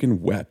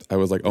fucking wept. I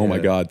was like, oh my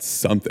God,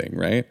 something,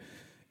 right?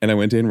 And I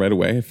went in right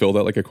away, filled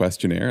out like a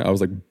questionnaire. I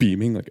was like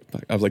beaming, like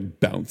I was like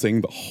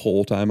bouncing the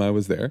whole time I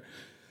was there.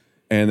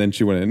 And then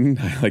she went in,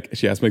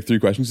 she asked me like 3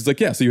 questions. She's like,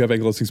 yeah, so you have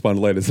ankylosing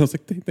spondylitis. And I was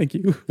like, thank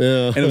you.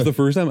 Yeah. And it was the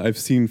first time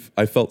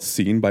I felt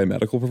seen by a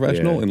medical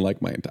professional in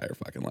like my entire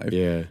fucking life.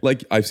 Yeah.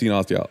 Like I've seen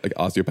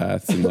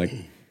osteopaths and like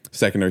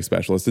secondary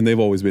specialists, and they've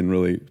always been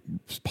really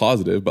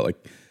positive, but like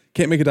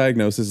can't make a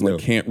diagnosis, like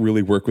can't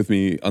really work with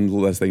me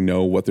unless they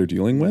know what they're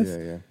dealing with.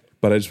 Yeah.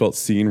 But I just felt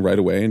seen right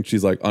away. And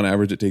she's like, on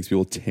average, it takes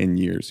people 10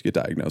 years to get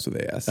diagnosed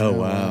with AS. Oh,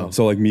 wow.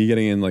 So like me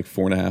getting in like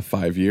 4.5,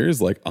 5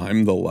 years, like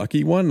I'm the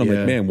lucky one. I'm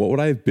like, man, what would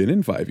I have been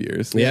in 5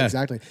 years? Yeah,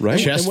 exactly. Right.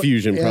 Chest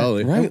fusion,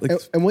 probably. Right. Like,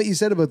 and what you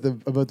said about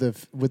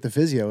with the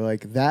physio,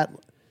 like that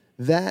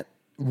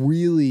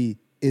really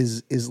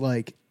is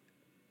like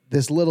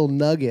this little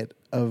nugget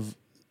of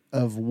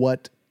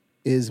what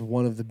is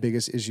one of the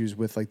biggest issues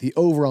with like the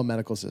overall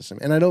medical system.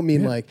 And I don't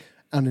mean like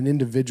on an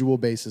individual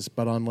basis,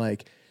 but on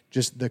like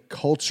just the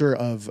culture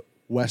of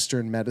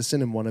Western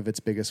medicine, and one of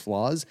its biggest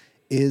flaws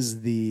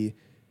is the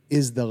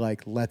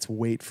like, let's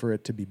wait for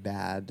it to be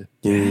bad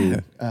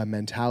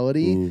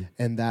mentality.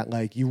 And that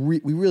like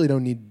we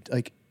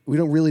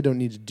don't really don't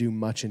need to do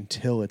much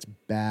until it's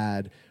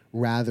bad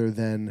rather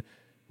than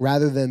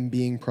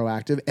being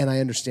proactive. And I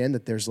understand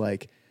that there's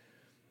like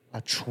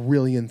a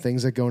trillion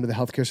things that go into the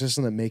healthcare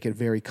system that make it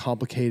very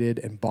complicated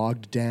and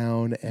bogged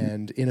down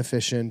and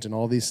inefficient and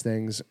all these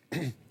things.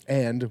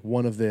 And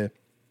one of the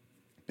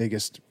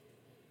biggest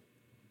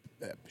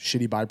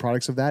shitty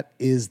byproducts of that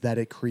is that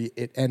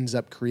it ends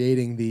up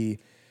creating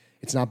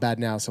it's not bad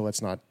now, so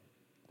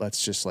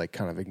let's just like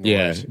kind of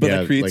ignore it. But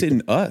that creates it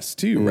in us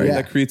too, right?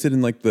 That creates it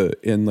in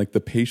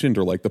the patient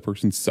or like the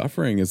person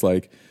suffering is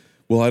like,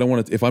 well, I don't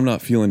want to, if I'm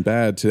not feeling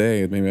bad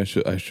today, maybe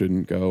I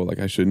shouldn't go, like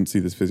I shouldn't see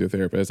this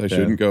physiotherapist. I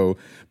shouldn't go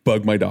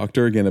bug my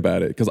doctor again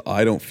about it because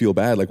I don't feel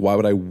bad. Like, why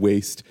would I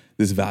waste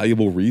this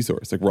valuable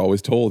resource? Like, we're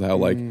always told how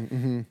like,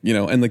 you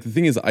know, and like the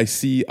thing is, I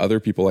see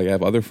other people, like I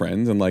have other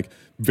friends, and like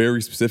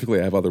very specifically,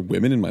 I have other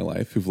women in my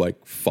life who've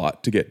like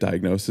fought to get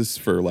diagnosis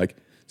for like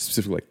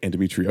specifically like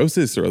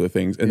endometriosis or other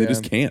things, and they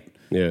just can't.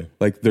 Yeah.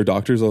 Like their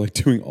doctors are like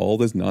doing all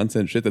this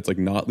nonsense shit that's like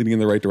not leading in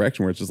the right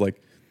direction, where it's just like,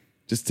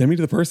 just send me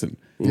to the person.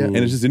 Yeah. And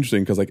it's just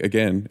interesting because like,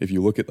 again, if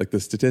you look at like the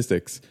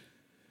statistics,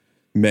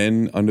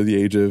 men under the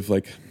age of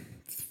like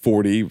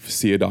 40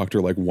 see a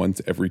doctor like once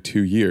every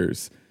 2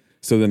 years.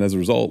 So then as a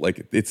result,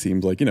 like it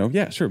seems like, you know,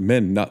 yeah, sure,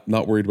 men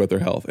not worried about their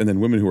health, and then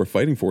women who are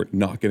fighting for it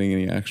not getting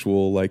any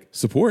actual like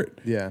support.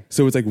 Yeah.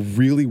 So it's like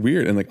really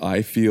weird. And like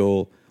I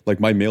feel like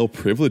my male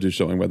privilege is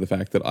showing by the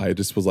fact that I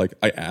just was like,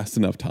 I asked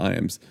enough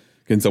times,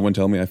 can someone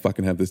tell me I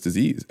fucking have this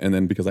disease? And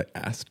then because I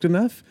asked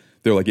enough,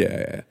 they're like,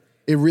 yeah.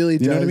 It really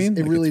does. You know what I mean?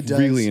 It like, really it's does.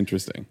 Really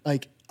interesting.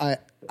 Like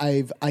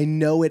I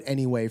know it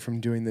anyway from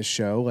doing this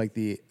show, like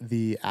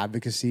the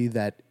advocacy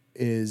that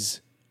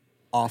is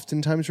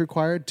oftentimes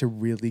required to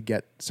really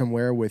get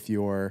somewhere with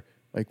your,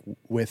 like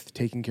with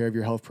taking care of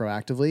your health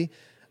proactively,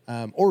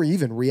 or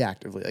even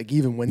reactively. Like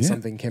even when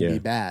something can be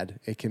bad,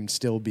 it can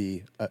still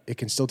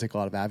take a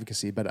lot of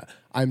advocacy. But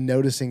I'm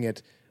noticing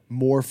it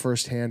more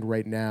firsthand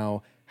right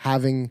now,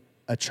 having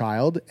a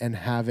child and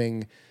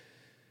having.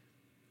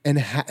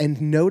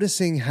 And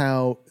noticing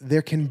how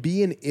there can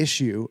be an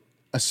issue,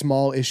 a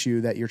small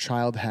issue that your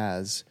child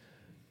has,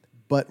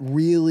 but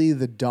really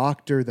the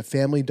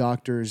family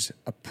doctor's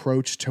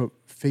approach to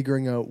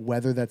figuring out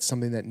whether that's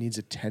something that needs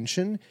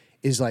attention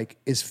is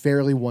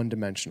fairly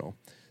one-dimensional.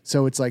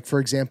 So it's like,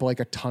 for example, like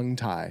a tongue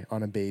tie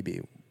on a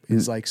baby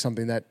is like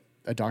something that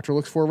a doctor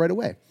looks for right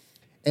away.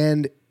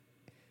 And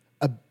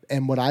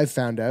what I've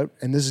found out,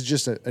 and this is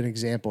just an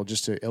example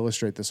just to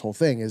illustrate this whole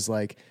thing, is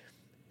like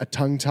a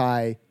tongue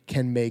tie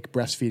can make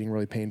breastfeeding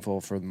really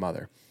painful for the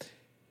mother.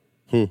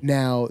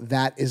 Now,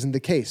 that isn't the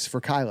case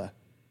for Kyla.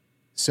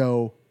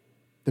 So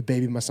the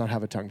baby must not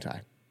have a tongue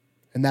tie.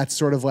 And that's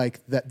sort of like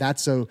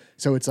that's so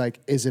it's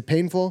like, is it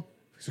painful?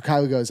 So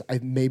Kyla goes,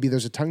 maybe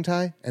there's a tongue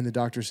tie. And the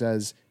doctor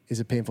says, is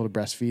it painful to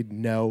breastfeed?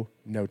 No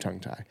tongue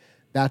tie.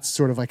 That's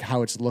sort of like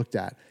how it's looked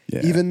at.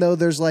 Yeah. Even though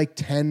there's like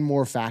 10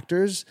 more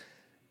factors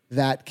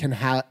that can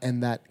have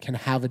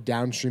a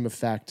downstream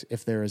effect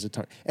if there is a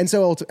tongue. And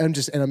so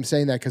I'm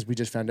saying that because we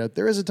just found out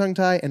there is a tongue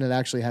tie, and it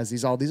actually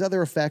has all these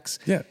other effects.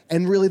 Yeah.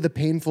 And really the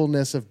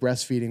painfulness of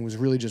breastfeeding was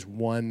really just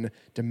one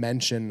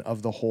dimension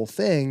of the whole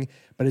thing,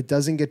 but it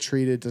doesn't get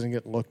treated, doesn't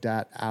get looked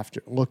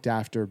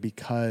after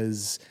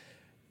because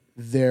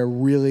they're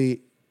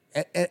really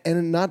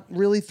and not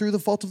really through the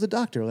fault of the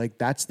doctor. Like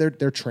that's their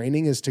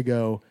training is to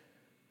go,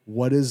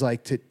 what is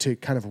like to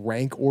kind of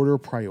rank order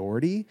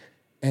priority.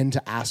 and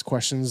to ask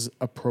questions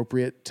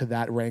appropriate to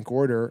that rank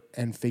order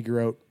and figure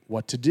out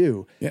what to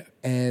do. Yeah.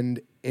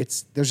 And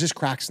there's just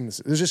cracks in this.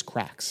 There's just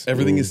cracks.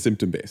 Everything is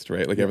symptom based,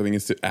 right? Like everything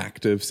is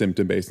active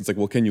symptom based. It's like,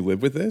 well, can you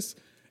live with this?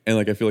 And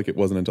like, I feel like it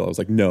wasn't until I was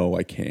like, no,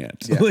 I can't.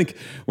 Yeah. Like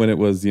when it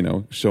was,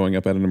 showing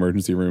up at an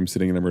emergency room,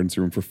 sitting in an emergency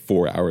room for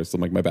 4 hours. So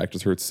I'm like, my back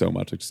just hurts so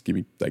much. Like just give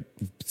me like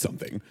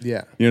something.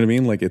 Yeah. You know what I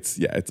mean? Like it's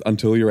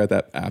until you're at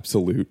that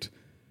absolute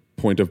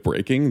point of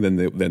breaking, then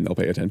they'll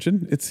pay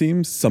attention. It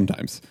seems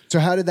sometimes. So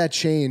how did that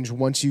change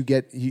once you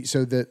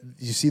so that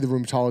you see the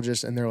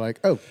rheumatologist and they're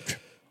like, oh,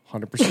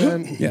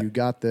 100%, Yeah. you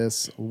got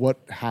this. What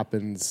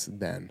happens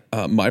then?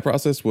 My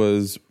process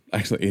was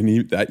actually,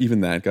 even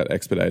that got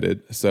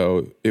expedited.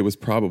 So it was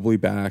probably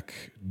back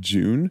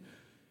June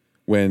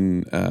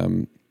when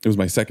it was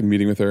my second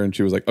meeting with her, and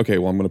she was like, okay,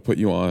 well, I'm going to put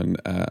you on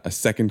a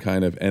second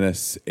kind of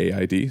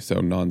NSAID,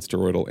 so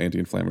non-steroidal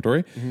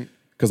anti-inflammatory,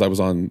 because I was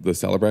on the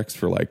Celebrex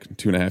for like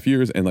 2.5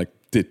 years, and like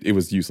it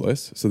was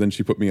useless. So then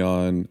she put me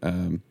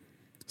on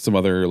some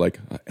other like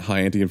high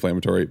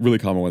anti-inflammatory, really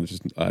common one,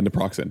 just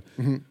naproxen,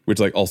 which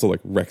like also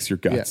like wrecks your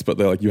guts. But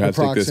they're like, you have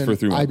to take this for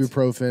 3 months.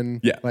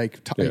 Ibuprofen,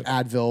 like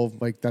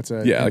Advil, like that's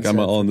a like I'm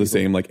all in the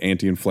same like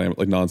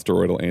like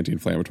non-steroidal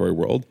anti-inflammatory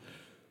world.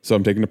 So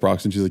I'm taking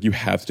naproxen. She's like, you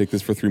have to take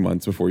this for 3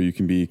 months before you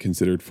can be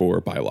considered for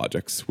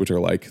biologics, which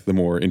are like the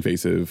more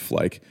invasive,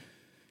 like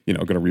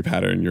going to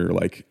repattern your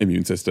like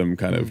immune system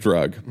kind of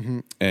drug.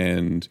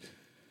 And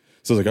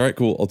so I was like, all right,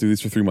 cool, I'll do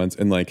these for 3 months.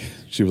 And like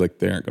she was like,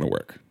 they aren't going to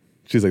work.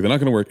 She's like, they're not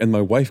going to work. And my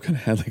wife kind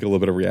of had like a little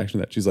bit of a reaction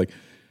to that. She's like,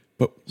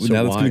 but So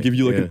now that's going why? to give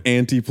you like an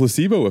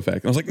anti-placebo effect.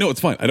 And I was like, no, it's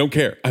fine. I don't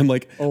care. I'm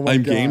like,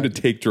 I'm game to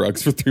take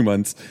drugs for 3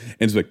 months.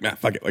 And she's like, nah,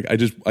 fuck it. Like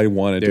I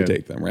wanted to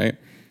take them, right?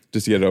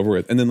 Just to get it over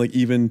with. And then like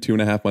even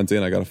 2.5 months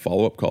in, I got a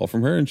follow-up call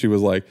from her and she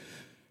was like,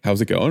 how's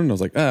it going? And I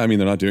was like, I mean,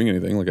 they're not doing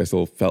anything. Like I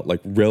still felt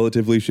like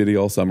relatively shitty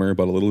all summer,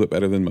 but a little bit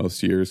better than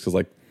most years. Cause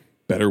like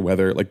better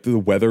weather, like the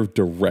weather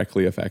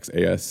directly affects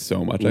AS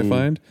so much, I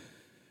find.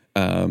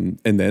 And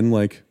then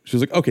like she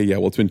was like, okay, yeah,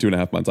 well, it's been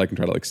 2.5 months. I can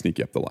try to like sneak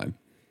you up the line.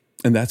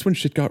 And that's when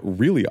shit got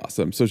really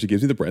awesome. So she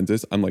gives me the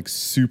Brenzis. I'm like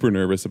super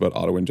nervous about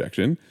auto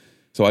injection.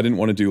 So I didn't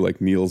want to do like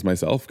needles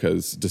myself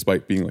because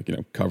despite being like,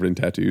 covered in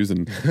tattoos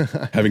and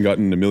having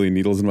gotten a million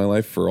needles in my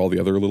life for all the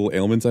other little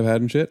ailments I've had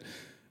and shit,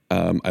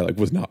 I like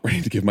was not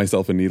ready to give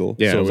myself a needle.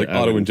 So I was like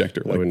auto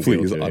injector, like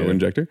please auto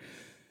injector.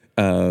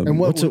 And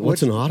what's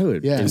an auto?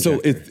 Yeah. So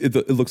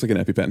it looks like an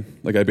EpiPen.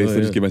 Like I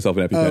basically just give myself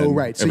an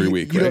EpiPen every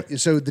week. Right?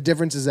 So the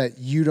difference is that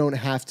you don't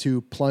have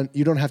to plunge.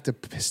 You don't have to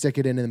stick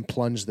it in and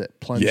plunge the.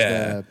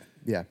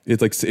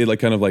 It's like it like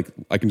kind of like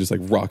I can just like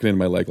rock it in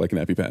my leg like an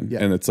EpiPen,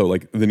 and it's so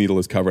like the needle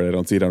is covered. I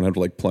don't see it. I don't have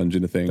to like plunge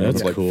into things. I don't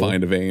have to like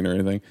find a vein or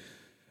anything.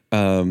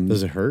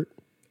 Does it hurt?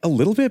 A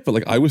little bit, but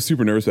like I was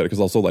super nervous about it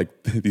because also like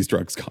these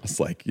drugs cost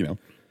like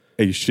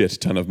a shit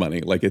ton of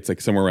money. Like it's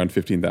like somewhere around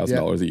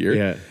 $15,000 a year.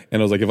 Yeah.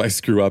 And I was like, if I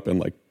screw up and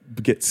like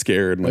get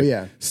scared and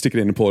like stick it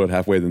in and pull it out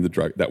halfway, then the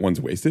drug that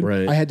one's wasted.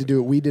 Right. I had to do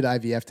it. We did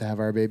IVF to have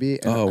our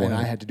baby, and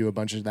I had to do a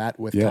bunch of that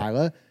with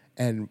Kyla,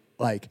 and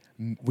like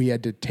we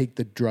had to take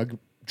the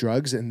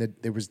drugs, and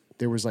there was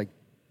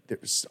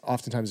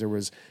oftentimes there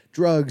was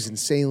drugs and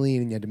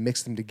saline, and you had to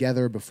mix them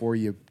together before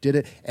you did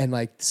it. And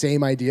like the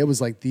same idea was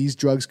like these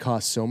drugs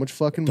cost so much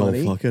fucking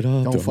money. Don't fuck it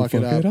up. Don't fuck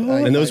it up.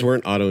 And those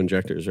weren't auto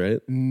injectors,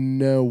 right?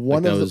 No,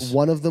 one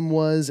of them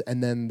was,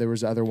 and then there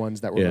was other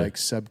ones that were like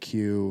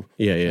sub-Q.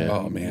 Yeah.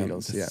 Oh man,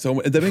 needles,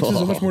 so that makes you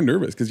so much more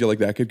nervous because you're like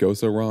that could go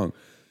so wrong.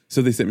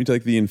 So they sent me to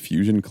like the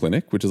infusion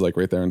clinic, which is like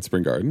right there in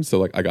Spring Garden. So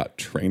like I got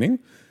training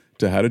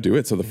to how to do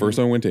it. So the first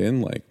time I went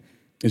in, like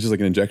it's just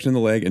like an injection in the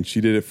leg, and she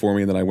did it for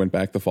me. And then I went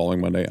back the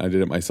following Monday. I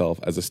did it myself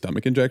as a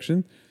stomach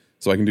injection.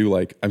 So I can do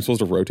like, I'm supposed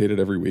to rotate it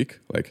every week,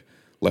 like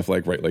left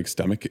leg, right leg,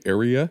 stomach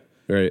area.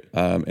 Right.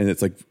 And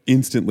it's like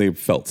instantly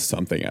felt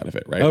something out of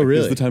it, right? Oh, like,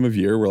 really? This is the time of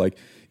year where like,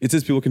 it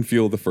says people can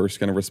feel the first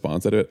kind of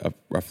response at it of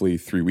roughly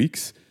 3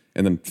 weeks.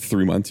 And then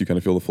 3 months, you kind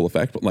of feel the full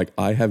effect. But like,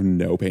 I have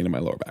no pain in my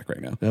lower back right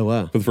now. Oh,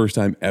 wow. For the first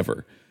time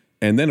ever.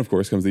 And then of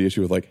course comes the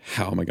issue of like,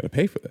 how am I going to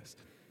pay for this?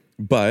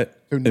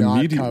 But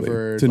immediately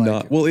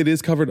it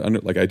is covered under,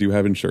 like I do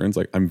have insurance.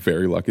 Like I'm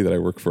very lucky that I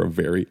work for a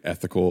very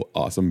ethical,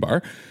 awesome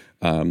bar.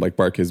 Like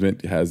Bar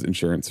Kismet has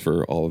insurance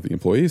for all of the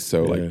employees.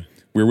 So like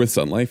we're with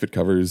Sun Life. It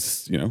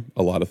covers,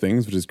 a lot of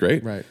things, which is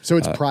great. Right. So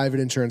it's private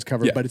insurance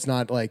covered, but it's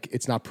not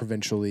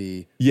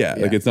provincially.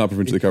 Like it's not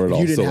provincially covered at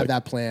all. If you didn't so have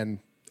like, that plan,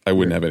 I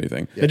wouldn't have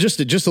anything. Yeah. And just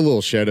a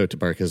little shout out to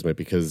Bar Kismet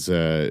because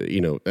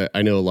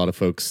I know a lot of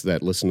folks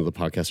that listen to the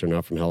podcast are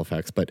not from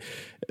Halifax, but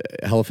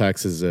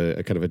Halifax is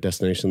a kind of a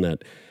destination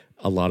that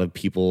a lot of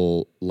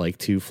people like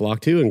to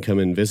flock to and come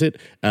and visit.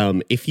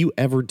 If you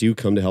ever do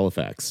come to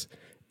Halifax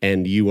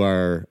and you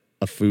are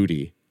a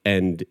foodie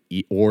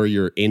or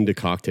you're into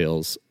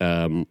cocktails,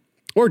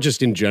 or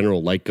just in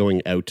general like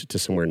going out to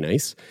somewhere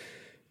nice,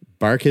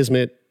 Bar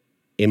Kismet,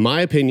 in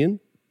my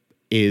opinion,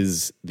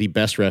 is the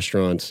best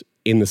restaurant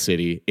in the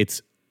city.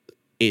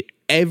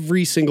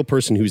 Every single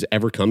person who's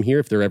ever come here,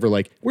 if they're ever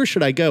like, where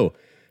should I go?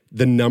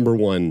 The number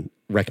one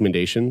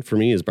recommendation for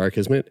me is Bar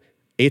Kismet.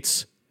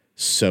 It's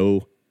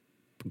so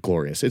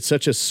glorious. It's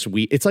such a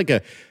sweet. It's like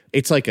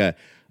a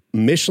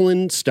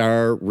Michelin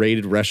star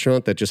rated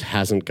restaurant that just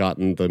hasn't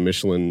gotten the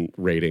Michelin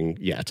rating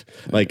yet.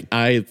 Like,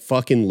 I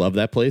fucking love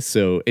that place.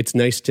 So it's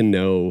nice to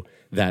know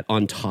that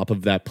on top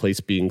of that place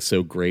being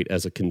so great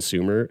as a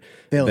consumer,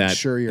 they'll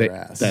insure your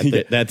ass.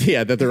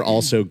 That they're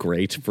also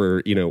great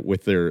for,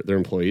 with their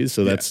employees.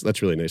 So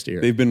that's really nice to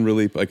hear. They've been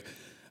really like,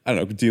 I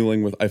don't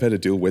know, I've had to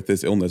deal with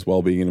this illness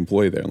while being an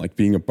employee there, and like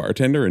being a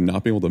bartender and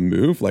not being able to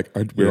move. Like,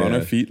 we're on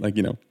our feet,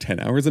 10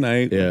 hours a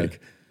night,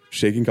 like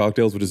shaking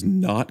cocktails, which is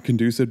not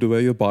conducive to the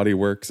way your body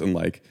works. And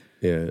like,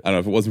 I don't know,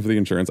 if it wasn't for the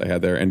insurance I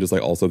had there, and just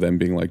like also them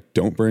being like,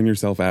 don't burn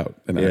yourself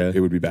out, and it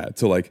would be bad.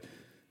 So like,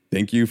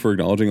 thank you for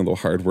acknowledging all the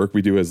hard work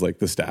we do as like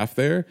the staff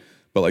there.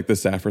 But like, the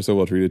staff are so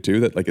well treated too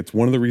that like, it's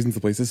one of the reasons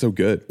the place is so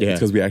good. Yeah. It's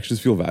because we actually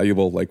just feel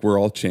valuable. Like, we're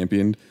all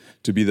championed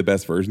to be the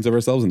best versions of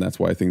ourselves, and that's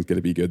why things get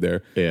to be good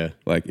there. Yeah.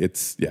 Like,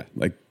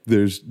 like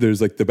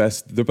there's like the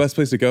best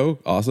place to go.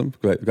 Awesome.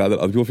 Glad that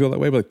other people feel that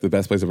way, but like the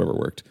best place I've ever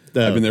worked.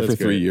 I've been there for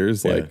 3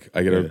 years. Yeah. Like,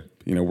 I get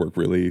to work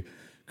really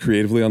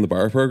creatively on the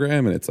bar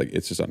program, and it's like,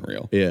 it's just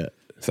unreal. Yeah.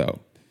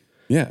 So,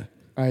 yeah.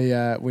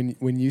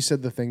 When you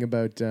said the thing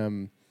about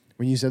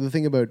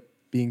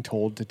being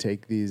told to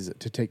take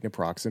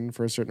naproxen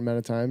for a certain amount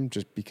of time,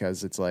 just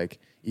because it's like,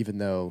 even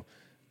though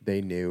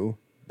they knew,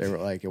 they were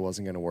like, it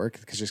wasn't going to work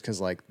because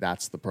like,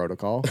 that's the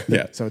protocol.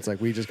 Yeah. So it's like,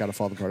 we just got to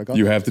follow the protocol.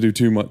 You have to do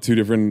two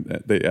different.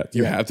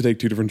 You have to take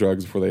 2 different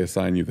drugs before they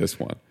assign you this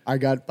one. I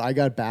got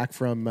back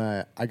from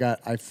I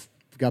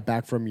got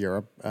back from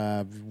Europe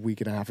a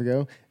week and a half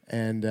ago,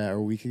 or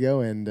a week ago,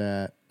 and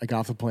I got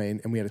off the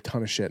plane, and we had a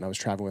ton of shit, and I was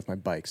traveling with my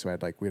bike, so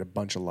we had a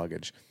bunch of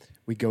luggage.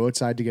 We go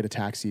outside to get a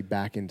taxi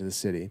back into the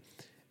city,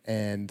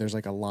 and there's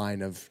like a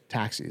line of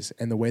taxis,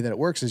 and the way that it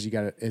works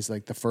is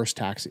like the first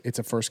taxi.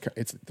 The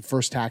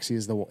first taxi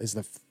is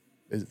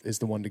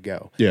the one to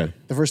go. Yeah.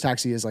 The first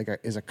taxi is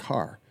a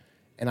car,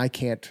 and I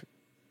can't.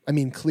 I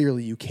mean,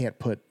 clearly you can't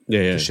put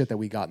the shit that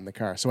we got in the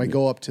car. So I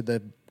go up to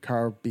the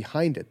car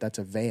behind it. That's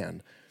a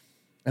van.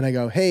 And I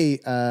go, hey,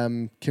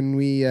 can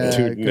we go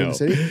to the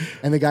city?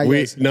 And the guy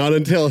goes, not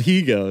until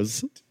he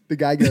goes. The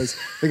guy goes,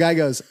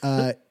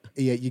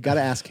 yeah, you got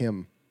to ask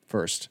him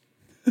first.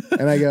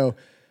 And I go,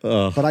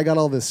 but I got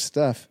all this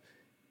stuff.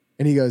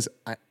 And he goes,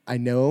 I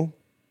know.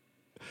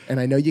 And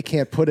I know you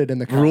can't put it in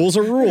the car. Rules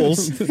are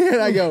rules.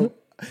 and I go,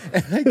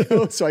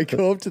 so I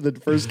go up to the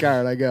first car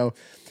and I go,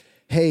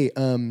 hey,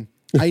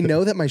 I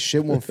know that my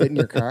shit won't fit in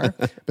your car,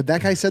 but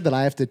that guy said that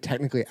I have to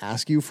technically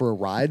ask you for a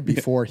ride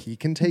before he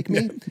can take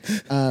me.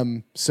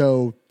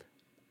 So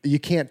you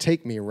can't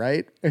take me,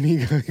 right? And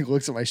he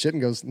looks at my shit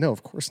and goes, no,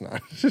 of course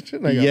not.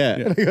 And I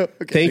go,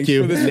 okay. Thank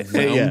you. For this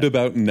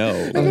roundabout no.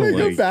 And then I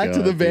go back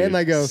to the van and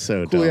I go,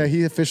 so cool, dumb. yeah,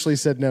 he officially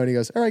said no. And he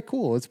goes, all right,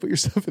 cool, let's put your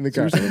stuff in the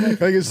car.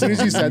 Like, as soon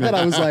as you said that,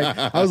 I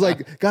was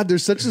like, God,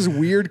 there's such this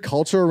weird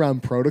culture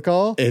around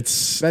protocol. It's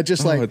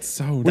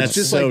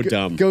so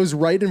dumb. Goes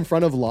right in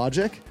front of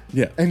logic.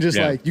 Yeah. And just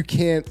like, you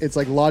can't, it's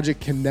like logic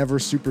can never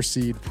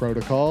supersede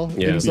protocol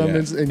in some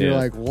instance. And you're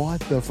like, what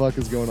the fuck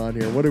is going on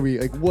here? What are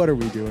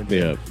we doing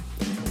here? Yeah.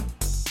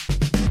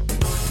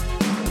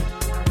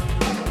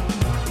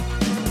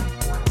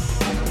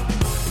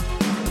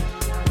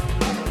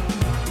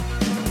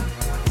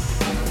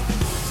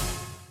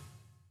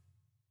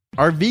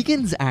 Are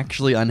vegans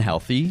actually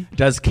unhealthy?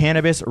 Does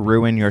cannabis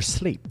ruin your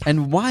sleep?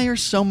 And why are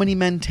so many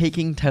men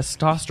taking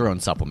testosterone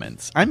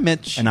supplements? I'm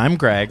Mitch. And I'm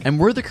Greg. And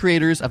we're the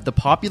creators of the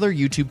popular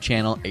YouTube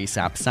channel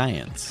ASAP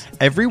Science.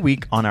 Every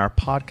week on our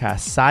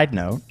podcast Side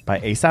Note by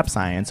ASAP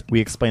Science,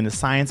 we explain the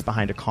science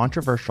behind a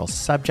controversial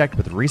subject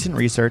with recent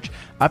research,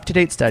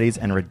 up-to-date studies,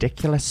 and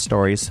ridiculous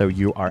stories so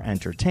you are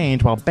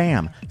entertained while,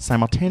 bam,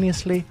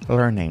 simultaneously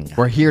learning.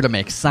 We're here to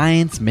make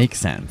science make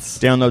sense.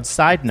 Download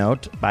Side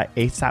Note by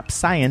ASAP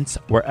Science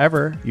wherever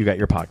you get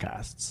your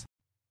podcasts.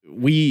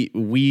 We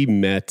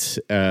met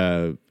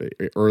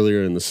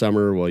earlier in the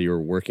summer while you were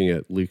working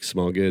at Luke's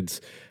Small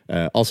Goods.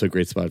 Also a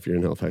great spot if you're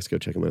in Halifax. Go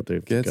check them out.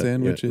 They've got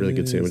sandwiches. really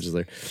good sandwiches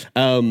there.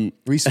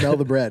 We smell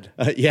the bread.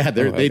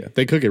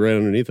 They cook it right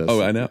underneath us.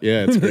 Oh, I know.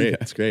 Yeah, it's great.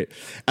 It's great.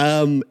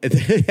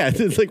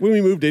 It's like when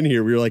we moved in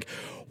here, we were like,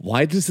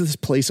 why does this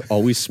place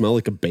always smell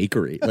like a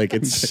bakery? Like,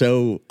 it's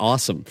so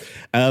awesome.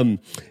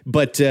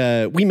 But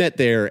we met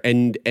there,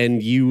 and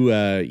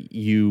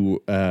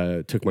you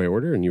took my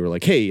order, and you were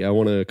like, hey, I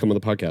want to come on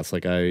the podcast.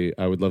 Like,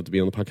 I would love to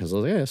be on the podcast. I was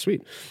like, yeah,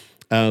 sweet.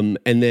 And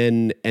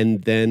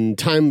then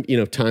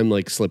time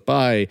like slipped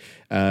by.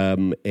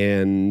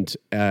 And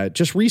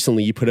just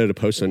recently you put out a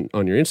post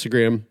on your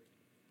Instagram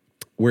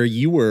where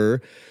you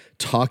were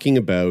talking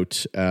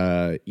about,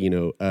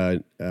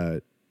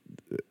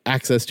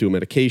 access to a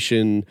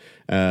medication.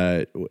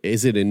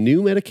 Is it a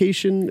new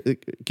medication?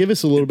 Give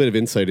us a little bit of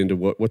insight into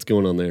what's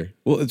going on there.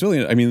 Well, it's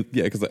really,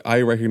 because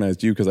I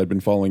recognized you because I'd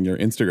been following your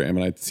Instagram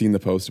and I'd seen the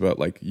post about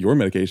like your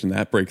medication,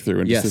 that breakthrough,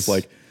 and just this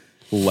like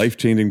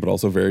life-changing but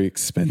also very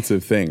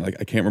expensive thing. Like,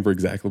 I can't remember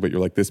exactly, but you're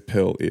like, this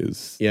pill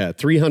is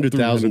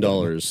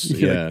 $300,000.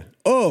 Yeah. Like,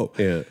 oh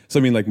yeah.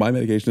 So like, my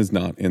medication is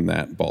not in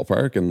that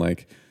ballpark, and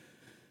like,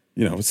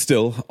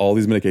 still all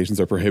these medications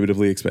are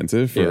prohibitively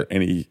expensive for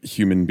any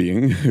human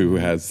being who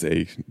has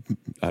a,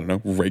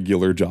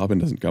 regular job and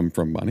doesn't come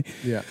from money.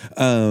 Yeah.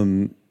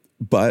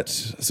 But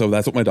so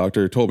that's what my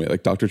doctor told me.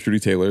 Like Dr. Trudy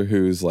Taylor,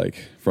 who's like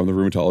from the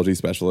rheumatology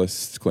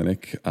specialist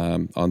clinic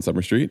on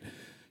Summer Street,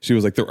 she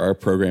was like, there are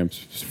programs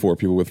for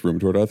people with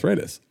rheumatoid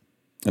arthritis.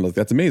 And I was like,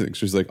 that's amazing.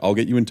 She's like, I'll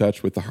get you in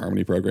touch with the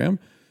Harmony program.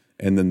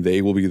 And then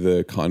they will be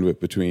the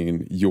conduit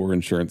between your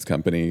insurance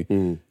company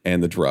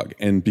and the drug.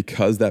 And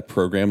because that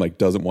program like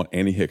doesn't want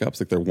any hiccups,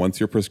 like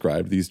once you're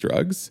prescribed these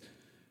drugs,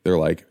 they're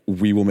like,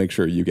 we will make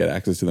sure you get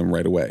access to them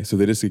right away. So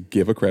they just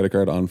give a credit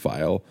card on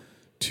file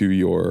to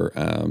your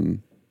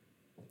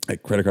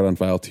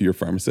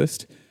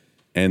pharmacist.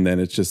 And then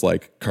it's just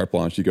like carte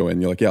blanche. You go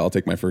in, you're like, yeah, I'll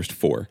take my first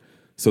 4.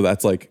 So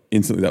that's like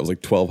instantly, that was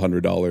like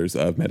 $1,200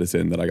 of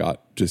medicine that I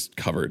got just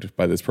covered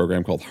by this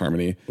program called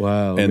Harmony.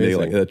 Wow. And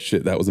amazing.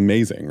 that was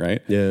amazing,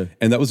 right? Yeah.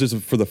 And that was just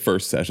for the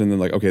first session. Then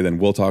like, okay, then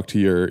we'll talk to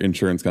your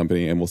insurance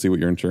company and we'll see what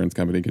your insurance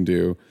company can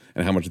do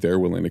and how much they're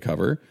willing to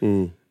cover.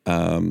 So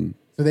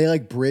they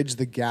like bridge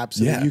the gap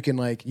so that you can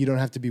like, you don't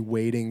have to be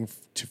waiting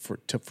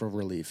for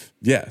relief.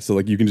 Yeah. So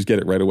like you can just get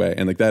it right away.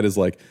 And like, that is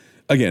like,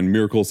 again,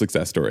 miracle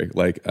success story.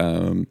 Like,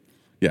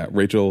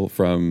 Rachel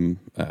from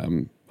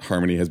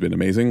Harmony has been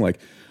amazing. Like,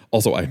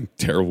 also, I'm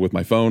terrible with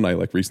my phone. I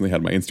like recently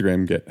had my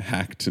Instagram get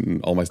hacked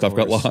and all my stuff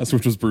got lost,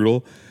 which was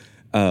brutal.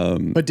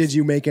 But did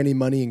you make any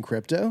money in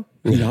crypto?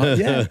 Not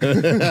yet.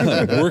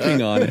 I'm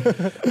working on it.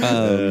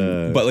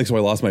 But like, so I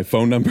lost my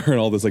phone number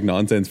and all this like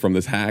nonsense from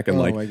this hack. And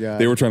my God.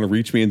 they were trying to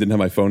reach me and didn't have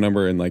my phone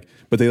number. And like,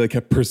 but they like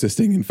kept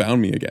persisting and found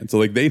me again. So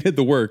like they did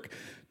the work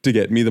to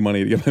get me the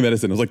money to get my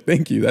medicine. I was like,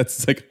 thank you.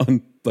 That's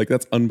like,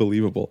 that's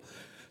unbelievable.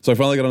 So I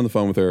finally got on the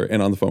phone with her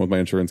and on the phone with my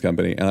insurance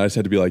company. And I just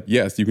had to be like,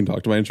 yes, you can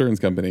talk to my insurance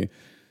company.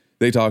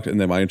 They talked, and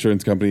then my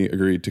insurance company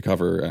agreed to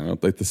cover,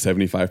 like the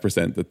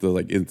 75%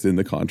 that it's in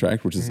the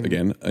contract, which is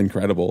again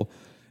incredible.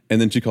 And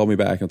then she called me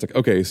back and it's like,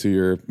 okay, so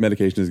your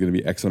medication is going to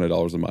be X amount of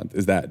dollars a month.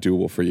 Is that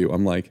doable for you?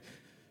 I'm like,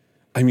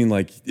 I mean,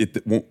 like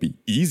it won't be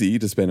easy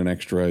to spend an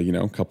extra,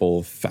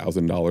 couple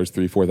 $1,000,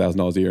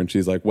 $3,000-$4,000 a year. And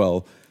she's like,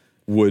 well,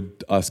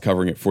 would us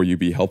covering it for you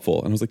be helpful?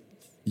 And I was like,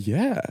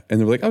 yeah. And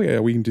they were like, oh yeah,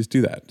 we can just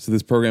do that. So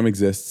this program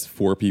exists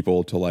for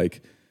people to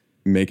like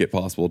make it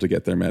possible to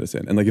get their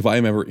medicine. And like, if I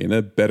am ever in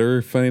a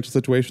better financial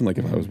situation, like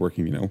if I was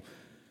working,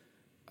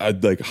 a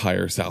like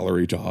higher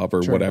salary job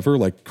or whatever,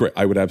 like great,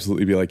 I would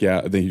absolutely be like,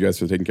 yeah, thank you guys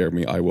for taking care of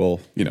me. I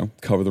will,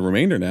 cover the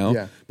remainder now.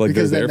 Yeah. But like,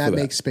 because then that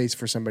makes space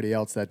for somebody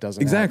else that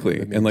doesn't. Exactly.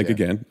 Have and like,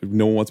 again,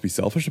 no one wants to be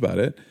selfish about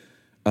it.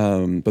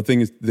 But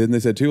thing is, then they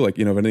said too, like,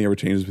 if anything ever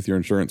changes with your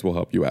insurance, we'll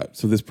help you out.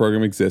 So this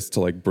program exists to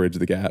like bridge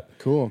the gap.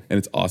 Cool. And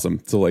it's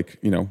awesome. So like,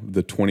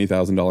 the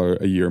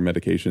 $20,000 a year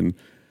medication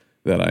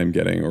that I'm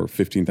getting or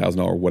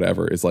 $15,000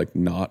 whatever is like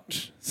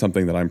not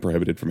something that I'm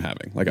prohibited from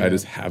having. Like I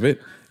just have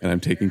it and I'm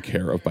taken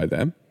care of by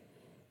them.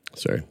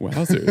 Sorry.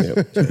 Wow. So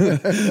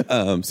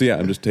yeah,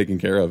 I'm just taken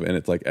care of and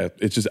it's like,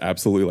 it's just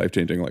absolutely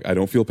life-changing. Like I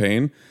don't feel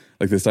pain.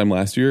 Like this time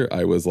last year,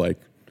 I was like,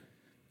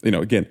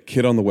 again,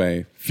 kid on the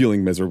way,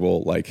 feeling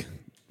miserable, like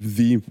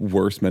the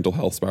worst mental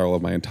health spiral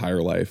of my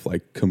entire life,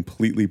 like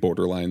completely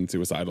borderline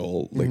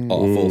suicidal, like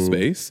awful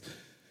space.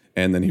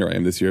 And then here I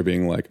am this year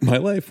being like, my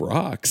life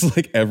rocks.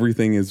 Like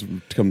everything is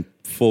come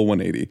full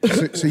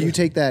 180. So you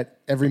take that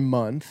every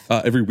month?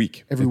 Every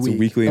week. Every it's week. A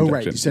weekly injection. Oh,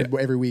 right. You said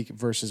every week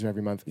versus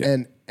every month. Yeah.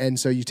 And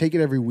so you take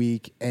it every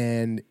week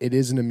and it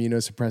is an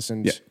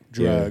immunosuppressant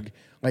drug. Yeah.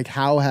 Like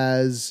how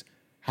has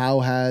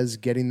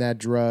getting that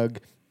drug,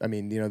 I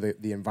mean,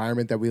 the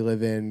environment that we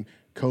live in,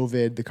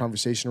 COVID, the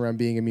conversation around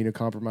being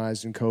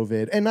immunocompromised and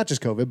COVID, and not just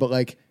COVID, but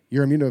like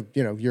your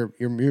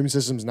immune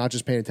system's not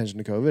just paying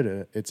attention to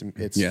COVID.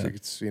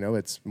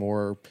 It's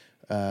more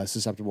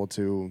susceptible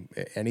to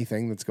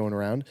anything that's going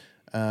around.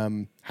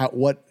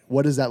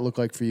 What does that look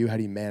like for you? How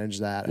do you manage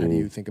that? How do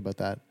you think about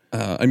that?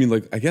 I mean,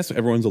 like I guess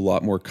everyone's a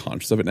lot more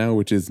conscious of it now,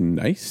 which is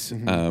nice.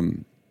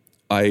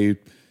 Mm-hmm.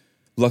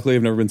 Luckily,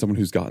 I've never been someone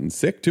who's gotten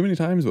sick too many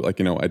times, but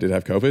like, I did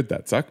have COVID.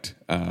 That sucked.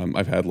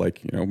 I've had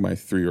like, my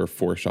 3 or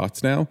 4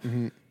 shots now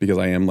because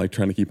I am like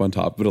trying to keep on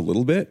top of it a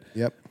little bit.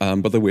 Yep.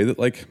 But the way that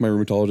like my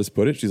rheumatologist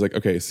put it, she's like,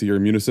 okay, so your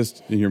immune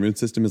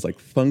system is like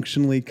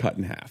functionally cut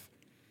in half.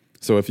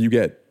 So if you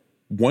get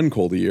 1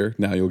 cold a year,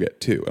 now you'll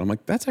get 2. And I'm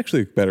like, that's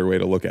actually a better way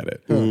to look at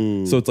it.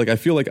 So it's like, I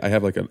feel like I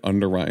have like an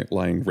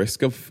underlying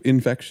risk of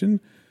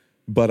infection,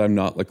 but I'm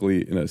not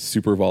luckily in a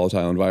super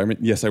volatile environment.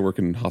 Yes, I work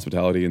in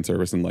hospitality and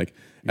service and like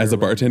as a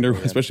bartender,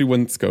 especially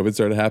when COVID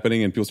started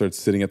happening and people started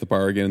sitting at the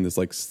bar again in this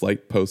like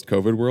slight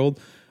post-COVID world,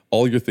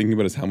 all you're thinking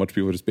about is how much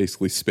people are just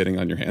basically spitting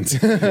on your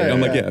hands.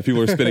 I'm like, yeah,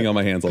 people are spitting on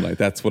my hands all night.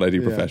 That's what I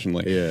do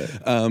professionally. Yeah.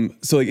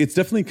 So like, it's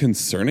definitely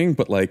concerning,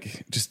 but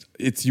like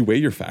you weigh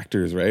your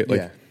factors, right?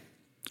 Like,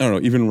 I don't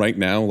know, even right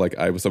now, like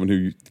I was someone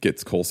who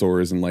gets cold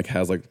sores and like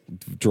has like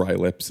dry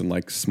lips and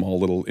like small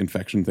little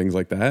infection, things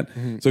like that.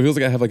 Mm-hmm. So it feels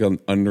like I have like an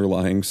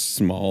underlying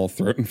small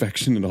throat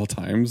infection at all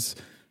times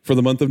for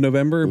the month of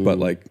November, but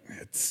like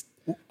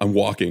I'm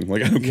walking,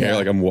 like I don't care,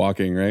 like I'm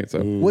walking, right?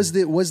 So was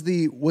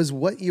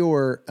what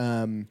your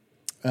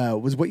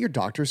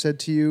doctor said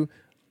to you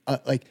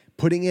like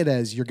putting it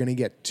as you're going to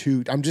get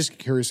two. I'm just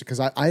curious because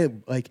I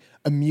like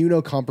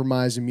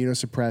immunocompromised,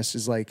 immunosuppressed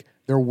is like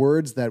they're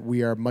words that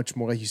we are much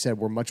more, like you said,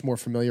 we're much more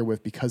familiar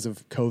with because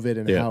of COVID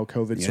and how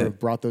COVID sort of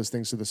brought those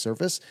things to the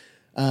surface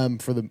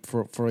for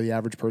the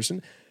average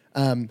person.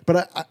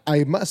 But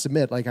I must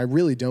admit, like I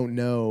really don't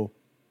know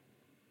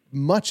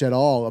much at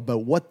all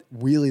about what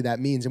really that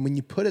means. And when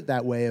you put it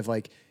that way of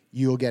like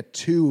you might get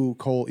two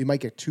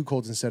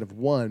colds instead of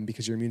one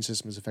because your immune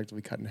system is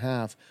effectively cut in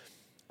half.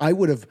 I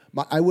would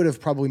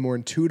have probably more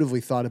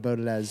intuitively thought about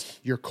it as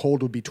your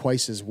cold would be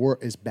twice as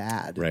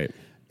bad, right?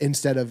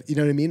 Instead of, you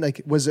know what I mean?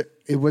 Like, was it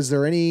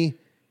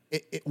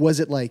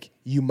like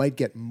you might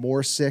get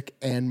more sick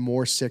and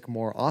more sick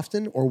more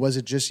often, or was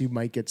it just you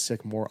might get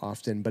sick more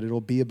often, but it'll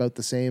be about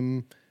the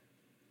same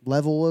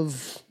level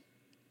of,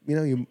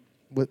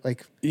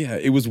 Yeah,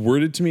 it was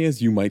worded to me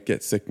as you might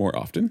get sick more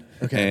often,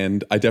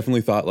 and I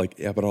definitely thought like,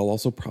 yeah, but I'll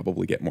also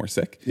probably get more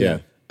sick. Yeah.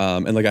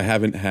 And like I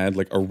haven't had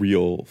like a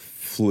real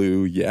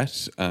flu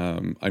yet.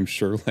 I'm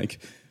sure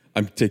like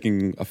I'm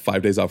taking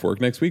 5 days off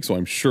work next week, so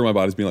I'm sure my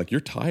body's being like, "You're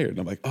tired," and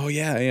I'm like, "Oh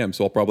yeah, I am."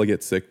 So I'll probably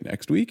get sick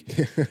next week,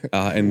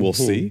 and we'll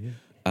see.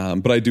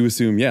 But I do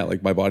assume,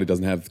 like my body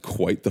doesn't have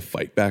quite the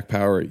fight back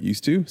power it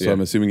used to, so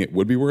I'm assuming it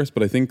would be worse.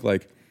 But I think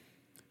like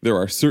there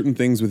are certain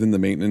things within the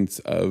maintenance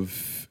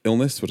of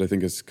illness, which I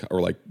think is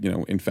or like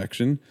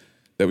infection,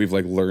 that we've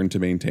like learned to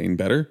maintain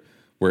better.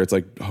 Where it's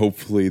like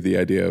hopefully the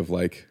idea of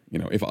like,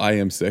 if I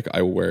am sick,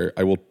 I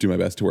will do my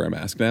best to wear a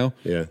mask now.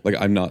 Yeah. Like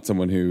I'm not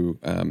someone who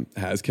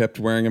has kept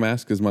wearing a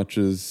mask as much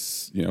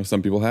as,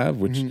 some people have,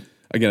 which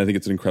again, I think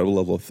it's an incredible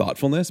level of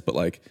thoughtfulness. But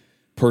like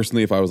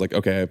personally, if I was like,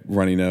 okay, I have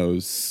runny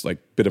nose, like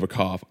bit of a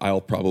cough,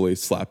 I'll probably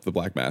slap the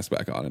black mask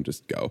back on and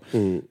just go.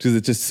 Because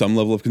it's just some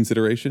level of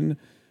consideration.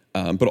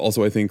 But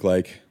also I think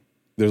like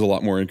there's a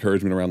lot more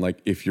encouragement around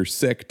like, if you're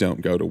sick,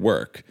 don't go to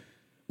work.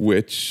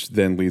 Which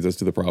then leads us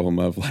to the problem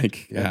of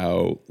like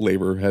how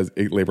labor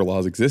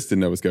laws exist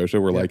in Nova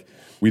Scotia, where like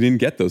we didn't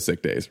get those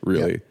sick days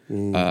really.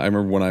 I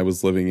remember when I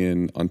was living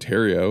in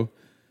Ontario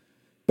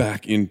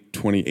back in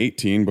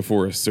 2018,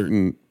 before a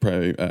certain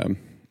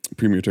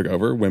premier took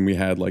over, when we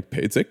had like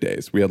paid sick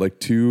days. We had like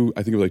 2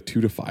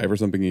 to 5 or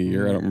something a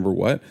year. I don't remember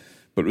what,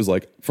 but it was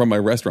like from my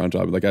restaurant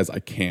job, like guys,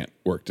 I can't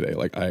work today.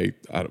 Like I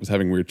was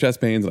having weird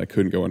chest pains and I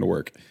couldn't go into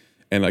work.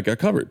 And I got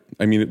covered.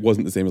 I mean, it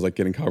wasn't the same as like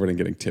getting covered and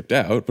getting tipped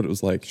out, but it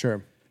was like,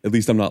 sure. At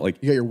least I'm not like,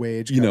 you got your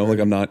wage, like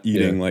I'm not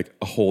eating like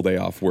a whole day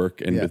off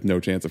work and with no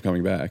chance of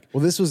coming back.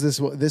 Well, this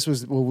was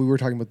we were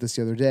talking about this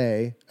the other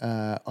day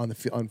on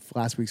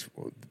last week's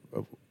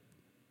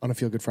on a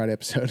Feel Good Friday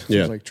episode. I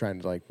was like trying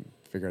to like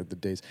figure out the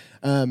days.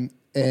 I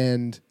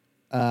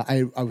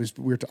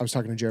was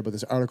talking to Jared about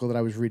this article that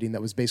I was reading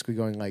that was basically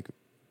going like,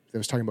 that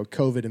was talking about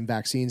COVID and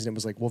vaccines, and it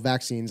was like, well,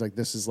 vaccines, like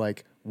this is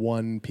like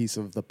one piece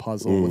of the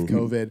puzzle with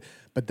COVID,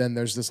 but then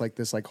there's this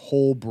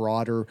whole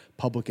broader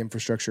public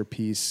infrastructure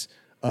piece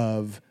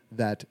of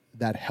that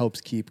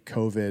helps keep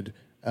COVID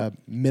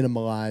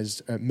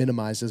minimized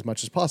as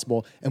much as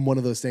possible. And one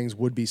of those things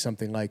would be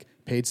something like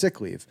paid sick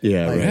leave.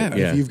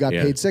 If you've got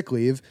paid sick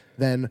leave,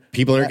 then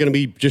people aren't going to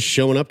be just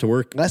showing up to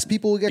work. Less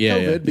people will get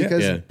COVID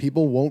because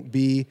people won't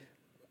be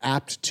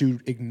apt to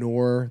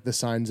ignore the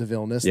signs of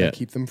illness that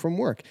keep them from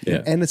work.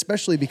 And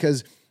especially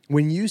because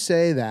when you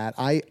say that,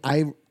 I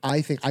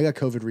think I got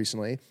COVID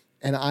recently,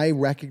 and I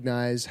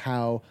recognize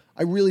how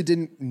I really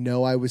didn't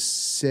know I was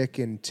sick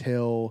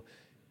until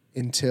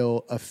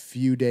a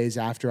few days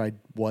after I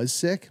was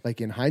sick,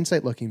 like in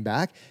hindsight looking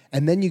back.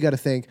 And then you got to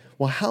think,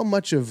 well, how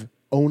much of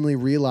only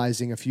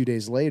realizing a few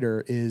days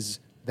later is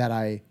that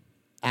I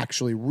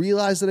actually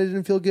realized that I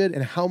didn't feel good,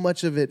 and how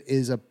much of it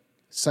is a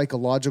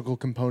psychological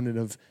component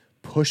of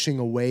pushing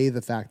away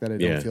the fact that I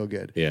don't feel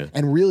good,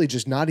 and really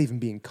just not even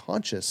being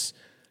conscious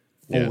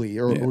fully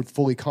or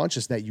fully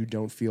conscious that you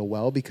don't feel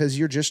well, because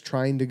you're just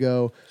trying to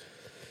go,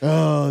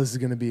 oh, this is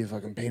going to be a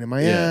fucking pain in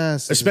my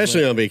ass.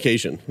 Especially on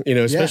vacation,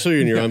 especially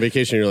when you're on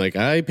vacation, you're like,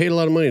 I paid a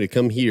lot of money to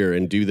come here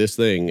and do this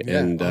thing,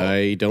 and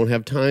I don't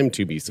have time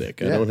to be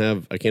sick.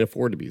 I can't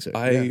afford to be sick.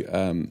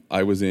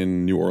 I was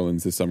in New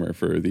Orleans this summer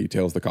for the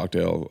Tales of the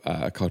Cocktail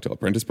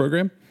Apprentice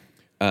program.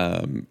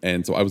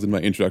 And so I was in my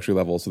introductory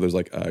level. So there's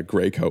like a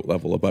gray coat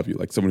level above you,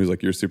 like someone who's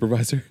like your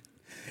supervisor.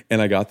 And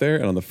I got there,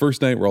 and on the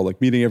first night, we're all like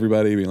meeting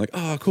everybody, being like,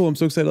 oh, cool, I'm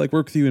so excited to like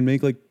work with you and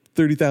make like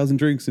 30,000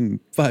 drinks in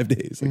 5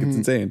 days. Like it's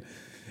insane.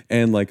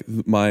 And like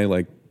my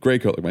like gray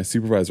coat, like my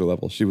supervisor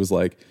level, she was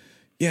like,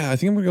 yeah, I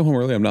think I'm gonna go home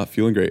early. I'm not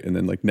feeling great. And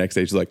then like next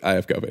day she's like, I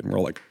have COVID. And we're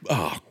all like,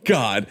 oh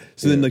God.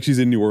 So then like she's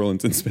in New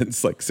Orleans and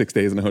spends like 6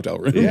 days in a hotel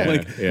room,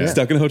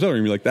 stuck in a hotel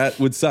room. You're like, that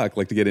would suck,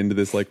 like to get into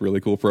this like really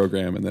cool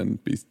program and then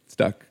be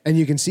stuck. And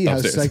you can see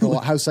how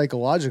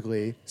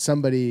psychologically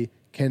somebody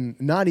can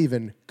not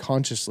even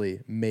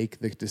consciously make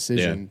the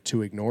decision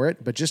to ignore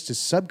it, but just to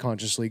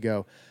subconsciously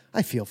go,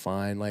 I feel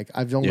fine. Like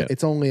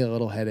it's only a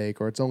little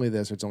headache, or it's only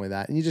this, or it's only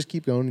that. And you just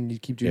keep going and you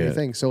keep doing your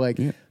thing. So like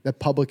the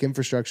public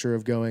infrastructure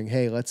of going,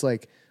 hey, let's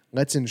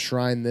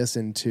enshrine this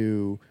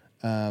into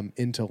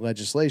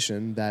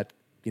legislation that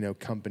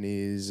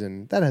companies,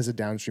 and that has a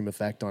downstream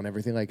effect on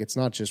everything. Like, it's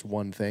not just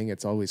one thing.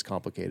 It's always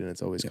complicated.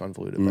 It's always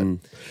convoluted,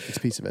 but it's a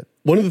piece of it.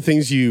 One of the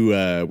things we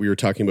were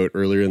talking about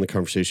earlier in the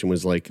conversation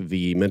was like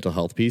the mental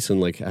health piece, and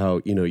like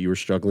how, you were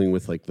struggling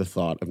with like the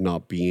thought of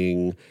not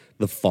being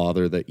the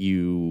father that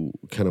you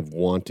kind of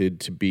wanted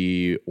to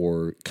be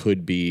or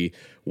could be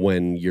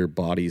when your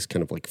body's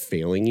kind of like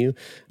failing you.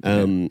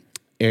 And,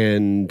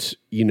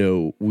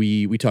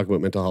 we talk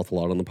about mental health a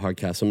lot on the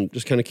podcast. I'm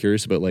just kind of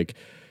curious about like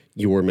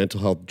your mental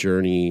health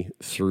journey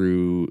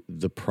through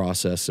the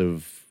process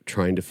of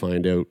trying to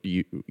find out,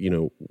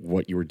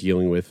 what you were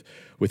dealing with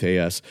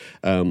AS.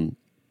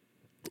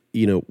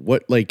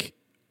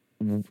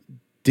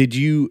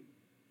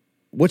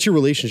 What's your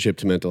relationship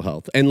to mental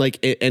health? And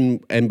like,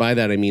 and by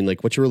that, I mean,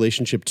 like, what's your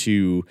relationship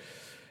to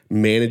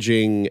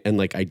managing and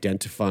like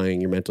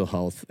identifying your mental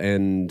health?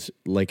 And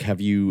like, have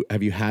you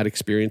had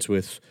experience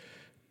with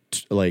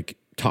like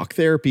talk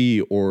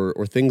therapy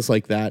or things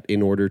like that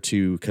in order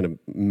to kind of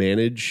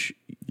manage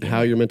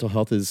how your mental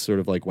health is sort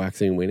of like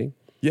waxing and waning?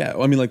 Yeah.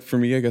 Well, I mean, like for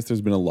me, I guess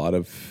there's been a lot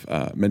of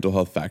mental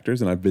health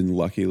factors, and I've been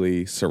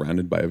luckily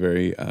surrounded by a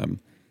very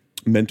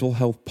mental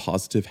health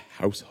positive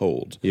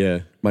household.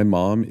 Yeah. My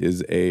mom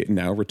is a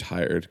now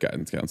retired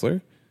guidance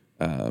counselor,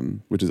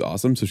 which is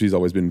awesome. So she's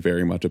always been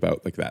very much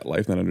about like that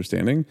life, that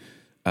understanding.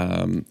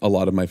 A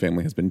lot of my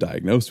family has been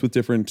diagnosed with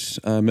different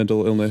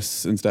mental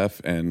illness and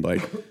stuff. And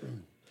like,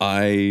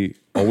 I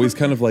always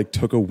kind of like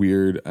took a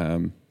weird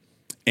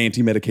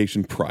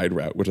anti-medication pride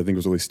route, which I think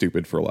was really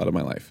stupid for a lot of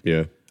my life.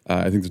 Yeah.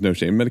 I think there's no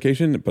shame in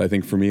medication, but I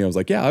think for me, I was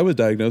like, yeah, I was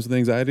diagnosed with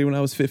anxiety when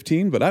I was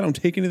 15, but I don't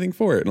take anything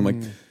for it. And I'm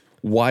like,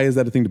 why is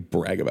that a thing to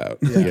brag about?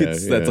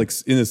 That's like,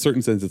 in a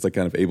certain sense, it's like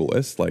kind of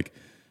ableist, like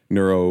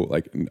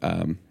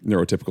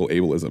neurotypical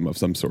ableism of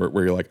some sort,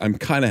 where you're like, I'm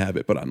kind of have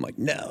it, but I'm like,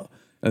 no.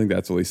 I think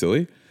that's really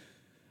silly.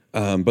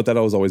 But that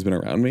has always been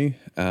around me.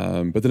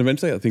 But then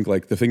eventually I think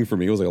like the thing for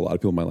me was like a lot of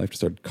people in my life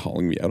just started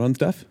calling me out on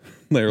stuff.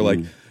 They were like,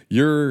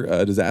 you're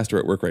a disaster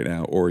at work right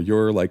now, or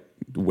you're like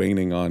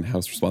waning on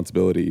house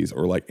responsibilities,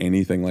 or like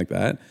anything like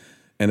that.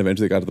 And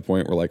eventually it got to the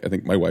point where like, I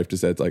think my wife just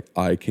said like,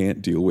 I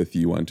can't deal with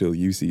you until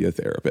you see a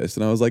therapist.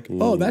 And I was like,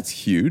 oh, that's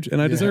huge.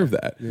 And I deserve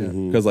that.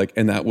 Because like,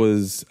 and that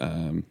was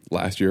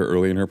last year,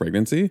 early in her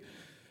pregnancy.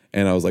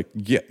 And I was like,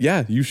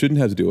 yeah, you shouldn't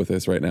have to deal with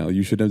this right now.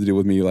 You shouldn't have to deal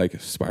with me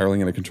like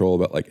spiraling out of control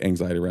about like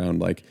anxiety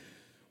around like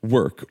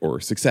work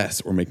or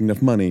success or making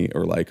enough money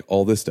or like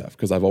all this stuff.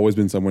 Because I've always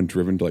been someone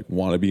driven to like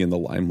want to be in the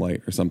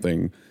limelight or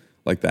something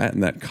like that.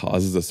 And that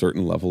causes a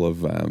certain level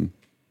of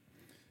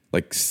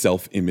like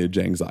self-image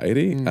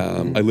anxiety.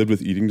 I lived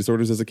with eating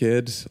disorders as a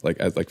kid, like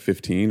at like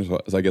 15.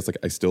 So I guess like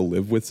I still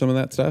live with some of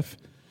that stuff.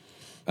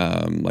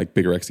 Like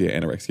bigorexia,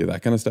 anorexia,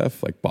 that kind of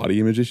stuff, like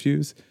body image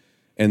issues.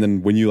 And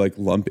then when you like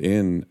lump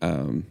in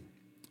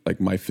like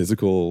my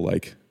physical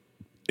like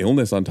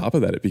illness on top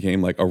of that, it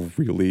became like a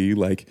really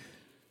like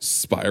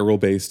spiral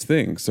based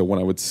thing. So when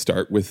I would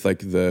start with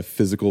like the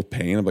physical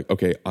pain, I'm like,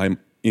 okay, I'm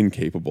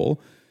incapable.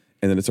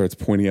 And then it starts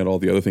pointing out all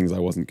the other things I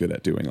wasn't good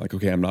at doing. Like,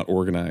 okay, I'm not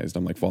organized.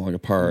 I'm like falling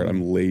apart.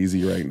 I'm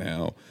lazy right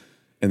now.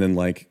 And then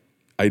like,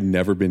 I'd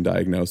never been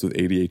diagnosed with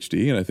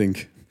ADHD. And I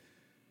think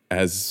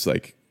as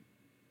like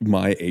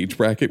my age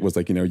bracket was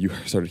like, you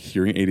started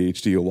hearing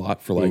ADHD a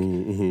lot for like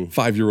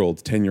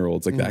 5-year-olds,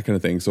 10-year-olds, like that kind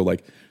of thing. So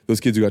like those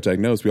kids who got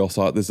diagnosed, we all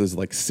saw this as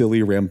like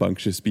silly,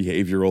 rambunctious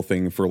behavioral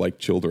thing for like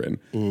children.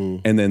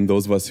 And then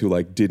those of us who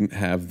like didn't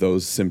have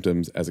those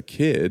symptoms as a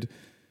kid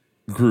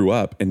grew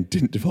up and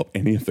didn't develop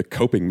any of the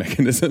coping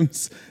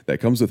mechanisms that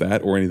comes with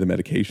that or any of the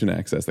medication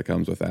access that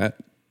comes with that.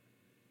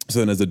 So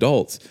then as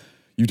adults,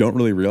 you don't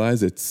really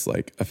realize it's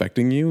like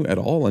affecting you at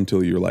all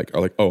until you're like,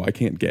 oh, I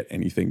can't get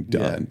anything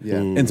done.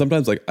 And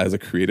sometimes like as a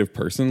creative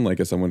person, like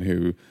as someone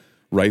who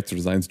writes or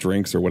designs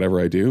drinks or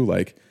whatever I do,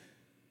 like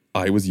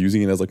I was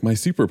using it as like my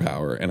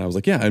superpower. And I was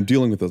like, yeah, I'm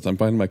dealing with this. I'm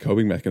finding my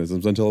coping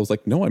mechanisms, until I was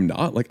like, no, I'm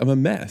not. Like I'm a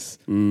mess.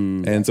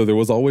 And so there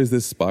was always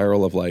this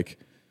spiral of like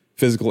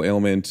physical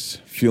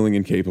ailment, feeling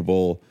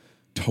incapable,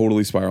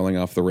 totally spiraling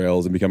off the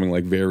rails and becoming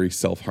like very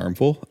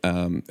self-harmful.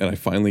 And I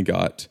finally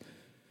got,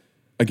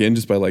 again,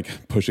 just by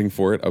like pushing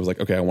for it, I was like,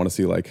 okay, I want to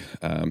see like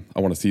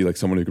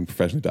someone who can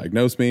professionally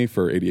diagnose me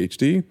for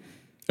ADHD. And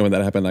when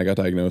that happened, I got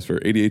diagnosed for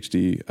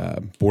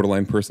ADHD,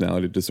 borderline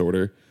personality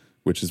disorder,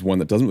 which is one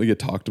that doesn't really get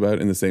talked about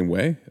in the same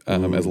way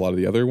as a lot of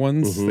the other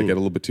ones. They get a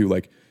little bit too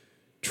like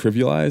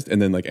trivialized, and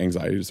then like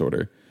anxiety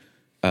disorder.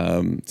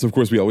 So of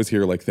course we always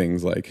hear like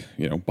things like,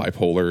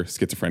 bipolar,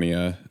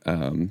 schizophrenia,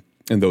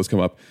 and those come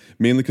up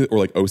mainly or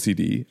like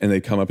OCD, and they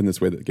come up in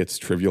this way that gets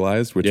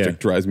trivialized, which like,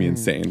 drives me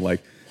insane.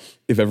 Like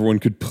if everyone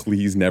could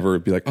please never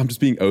be like, I'm just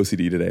being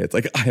OCD today. It's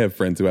like, I have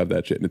friends who have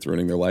that shit and it's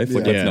ruining their life.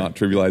 Like let's not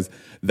trivialize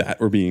that,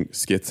 or being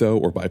schizo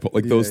or bipolar.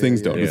 Like those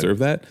things don't deserve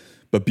that.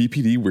 But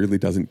BPD weirdly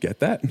doesn't get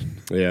that.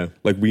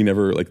 Like we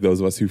never, like those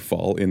of us who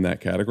fall in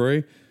that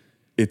category,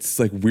 it's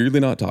like weirdly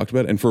not talked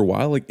about. And for a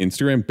while, like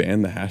Instagram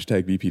banned the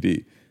hashtag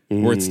BPD,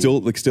 where it's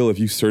still if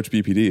you search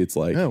BPD, it's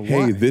like,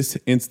 hey, this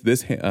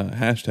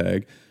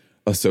hashtag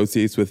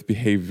associates with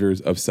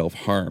behaviors of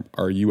self-harm.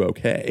 Are you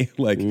okay?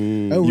 Like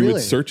you really?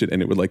 would search it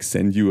and it would like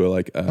send you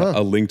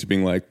a link to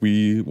being like,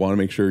 we want to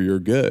make sure you're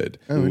good.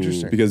 Oh,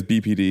 interesting. Because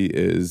BPD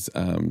is,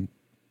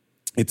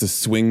 it's a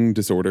swing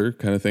disorder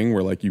kind of thing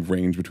where like you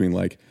range between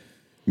like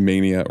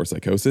mania or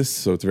psychosis.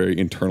 So it's very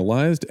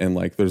internalized and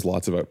like there's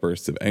lots of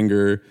outbursts of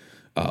anger,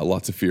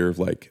 lots of fear of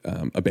like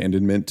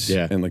abandonment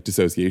and like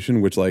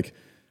dissociation, which like,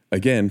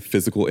 again,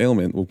 physical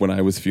ailment. When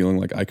I was feeling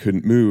like I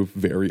couldn't move,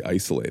 very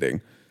isolating.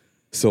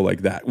 So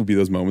like that would be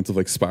those moments of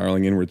like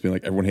spiraling inwards, being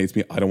like, everyone hates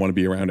me. I don't want to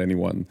be around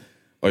anyone.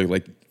 Or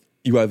like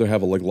you either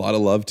have a like lot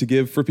of love to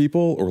give for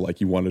people or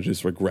like you want to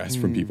just regress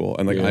from people.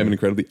 And like I'm an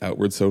incredibly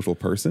outward social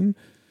person.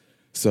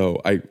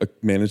 So I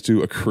managed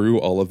to accrue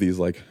all of these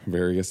like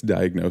various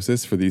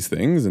diagnoses for these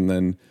things. And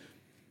then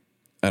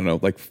I don't know,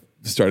 like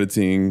started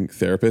seeing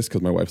therapists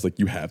because my wife's like,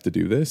 you have to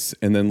do this.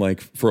 And then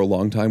like for a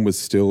long time was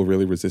still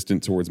really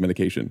resistant towards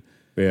medication.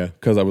 Yeah.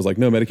 Because I was like,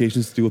 no,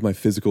 medication's to do with my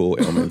physical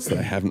ailments that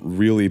I haven't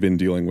really been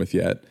dealing with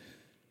yet.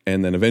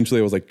 And then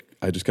eventually I was like,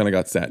 I just kind of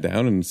got sat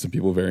down and some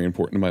people very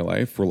important in my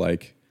life were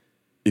like,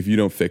 if you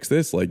don't fix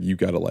this, like you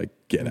got to like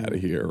get out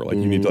of here or like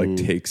you need to like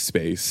take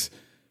space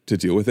to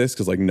deal with this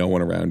because like no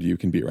one around you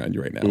can be around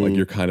you right now. Like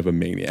you're kind of a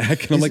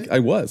maniac. And I'm like, I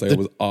was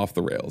off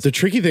the rails. The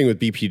tricky thing with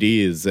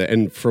BPD is,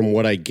 and from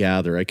what I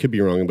gather, I could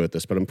be wrong about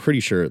this, but I'm pretty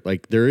sure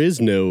like there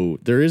is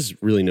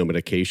really no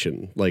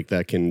medication like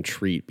that can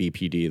treat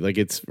BPD. Like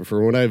it's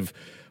for what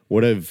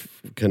I've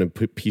kind of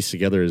pieced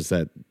together is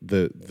that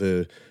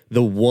the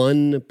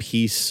one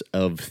piece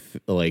of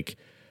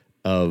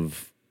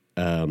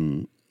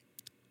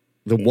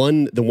the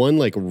one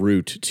like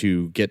route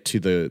to get to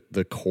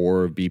the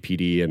core of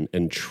BPD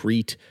and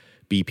treat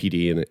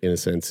BPD in a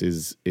sense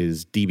is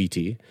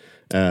DBT,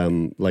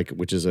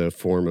 which is a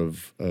form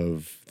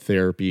of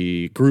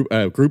therapy, group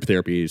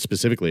therapy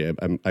specifically,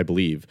 I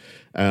believe.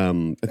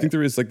 I think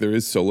there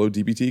is solo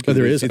DBT. Oh,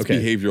 there is? It's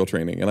okay. Behavioral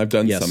training, and I've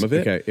done some of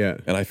it. Okay, yeah.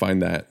 And I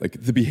find that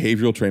like the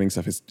behavioral training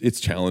stuff it's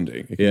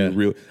challenging. It can be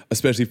real,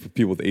 especially for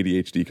people with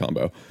ADHD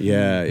combo.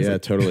 Yeah,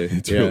 totally.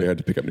 It's really hard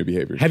to pick up new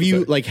behaviors. Have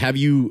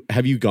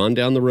you gone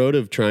down the road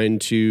of trying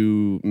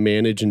to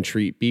manage and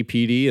treat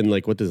BPD, and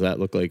like what does that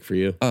look like for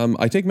you?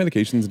 I take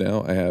medications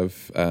now. I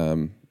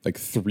have like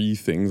 3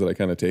 things that I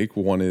kind of take.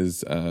 One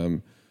is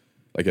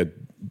like a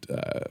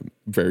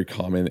very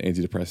common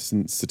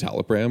antidepressant,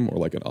 citalopram, or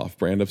like an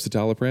off-brand of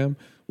citalopram,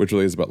 which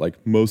really is about like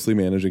mostly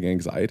managing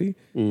anxiety.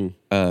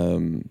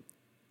 And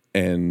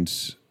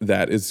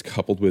that is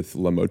coupled with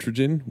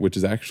lamotrigine, which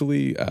is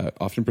actually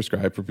often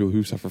prescribed for people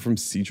who suffer from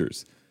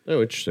seizures.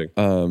 Oh, interesting.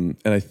 And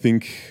I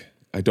think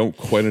I don't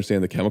quite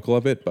understand the chemical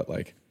of it, but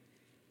like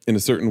in a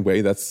certain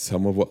way, that's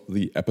some of what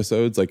the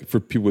episodes, like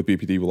for people with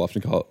BPD, we'll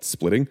often call it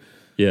splitting.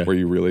 Yeah. Where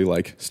you really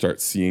like start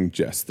seeing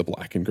just the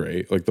black and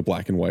gray, like the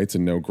black and whites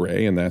and no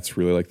gray. And that's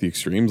really like the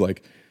extremes.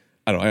 Like,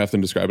 I don't know, I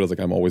often describe it as like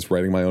I'm always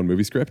writing my own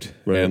movie script.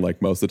 Right. And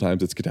like most of the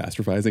times it's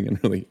catastrophizing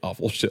and really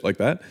awful shit like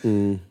that.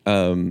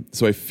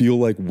 So I feel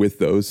like with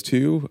those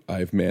two,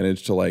 I've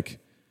managed to like,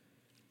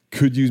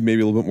 could use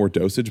maybe a little bit more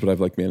dosage, but I've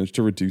like managed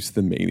to reduce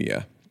the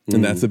mania.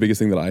 And that's the biggest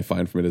thing that I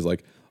find from it is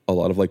like a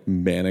lot of like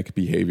manic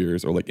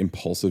behaviors or like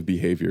impulsive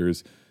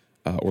behaviors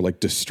or like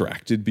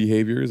distracted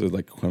behaviors, or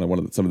like kind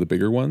of some of the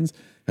bigger ones,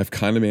 have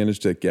kind of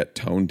managed to get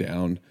toned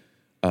down.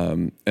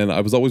 And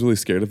I was always really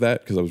scared of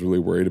that because I was really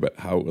worried about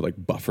how it would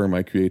like buffer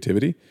my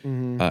creativity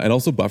and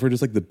also buffer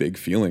just like the big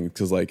feelings.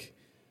 Because like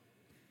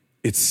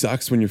it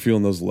sucks when you're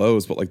feeling those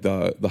lows, but like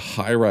the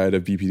high ride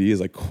of BPD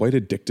is like quite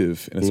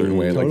addictive in a certain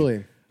way. Totally.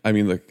 Like, I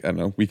mean, like, I don't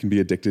know, we can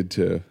be addicted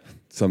to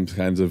some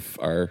kinds of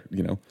our,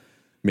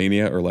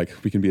 mania, or like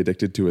we can be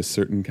addicted to a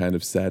certain kind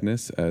of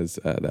sadness, as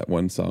that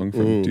one song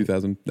from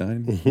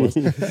 2009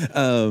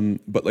 was.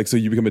 But like, so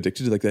you become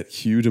addicted to like that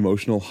huge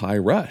emotional high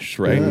rush,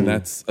 right? And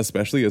that's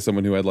especially as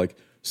someone who had like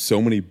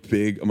so many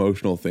big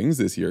emotional things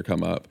this year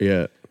come up.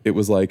 Yeah, it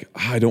was like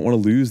I don't want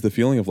to lose the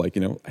feeling of like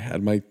I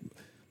had my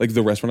like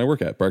the restaurant I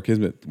work at, Bar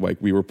Kismet. Like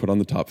we were put on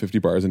the top 50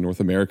 bars in North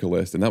America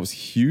list, and that was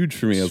huge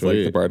for me as like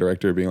the bar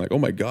director, being like, oh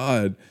my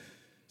god.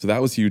 So that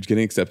was huge,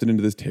 getting accepted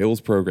into this Tails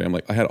program.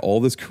 Like I had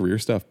all this career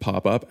stuff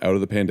pop up out of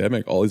the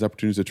pandemic, all these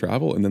opportunities to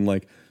travel. And then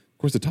like, of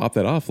course, to top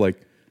that off, like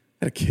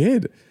I had a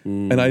kid.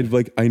 And I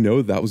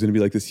know that was going to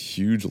be like this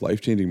huge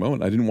life-changing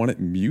moment. I didn't want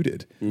it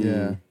muted.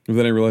 Yeah. But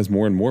then I realized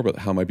more and more about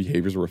how my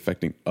behaviors were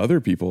affecting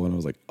other people. And I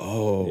was like,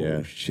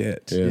 oh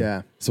shit.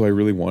 Yeah. So I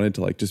really wanted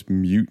to like just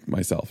mute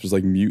myself, just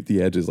like mute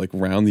the edges, like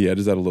round the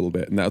edges out a little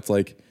bit. And that's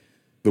like,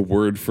 the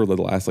word for the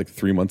last like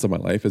 3 months of my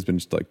life has been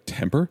just like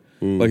temper.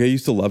 Like I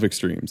used to love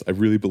extremes. I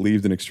really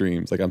believed in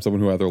extremes. Like I'm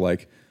someone who either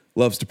like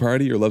loves to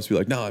party or loves to be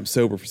like, no, I'm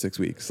sober for 6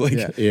 weeks. Like,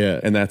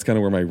 and that's kind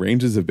of where my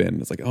ranges have been.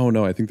 It's like, oh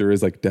no, I think there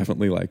is like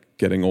definitely like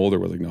getting older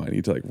where like, no, I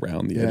need to like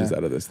round the edges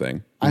out of this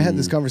thing. I had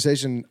this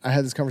conversation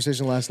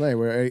last night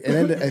where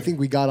I think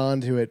we got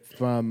onto it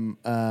from,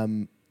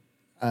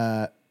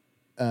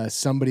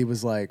 somebody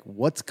was like,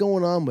 what's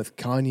going on with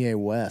Kanye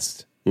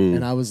West?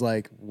 And I was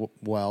like,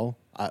 well,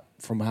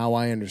 from how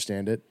I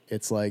understand it,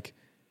 it's like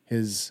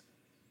his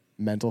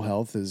mental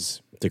health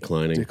is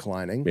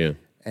declining. Yeah.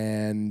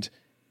 and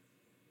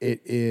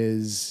it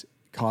is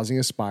causing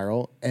a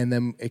spiral. And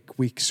then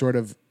we sort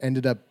of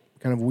ended up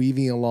kind of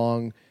weaving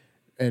along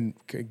and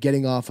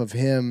getting off of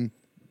him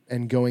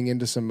and going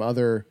into some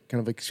other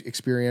kind of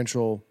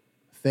experiential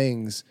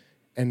things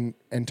and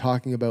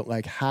talking about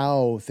like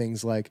how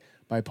things like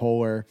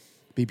bipolar,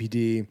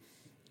 BPD,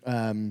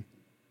 a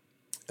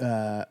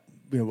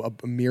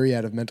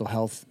myriad of mental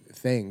health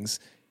things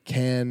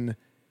can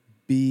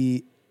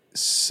be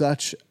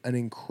such an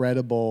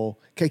incredible,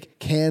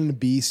 can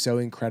be so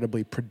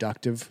incredibly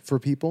productive for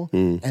people,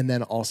 and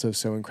then also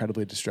so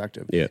incredibly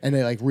destructive. Yeah. And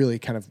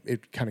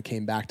it kind of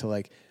came back to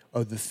like,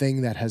 oh, the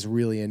thing that has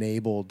really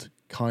enabled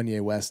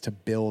Kanye West to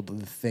build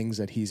the things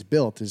that he's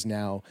built is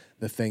now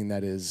the thing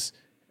that is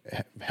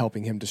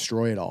helping him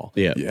destroy it all.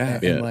 Yeah. Yeah.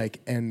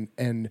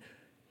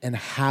 And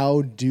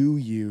how do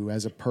you,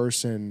 as a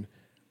person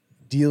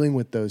dealing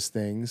with those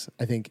things,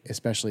 I think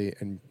especially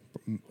in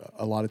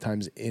a lot of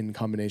times in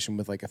combination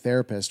with like a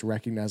therapist,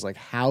 recognize like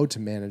how to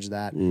manage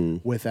that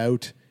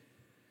without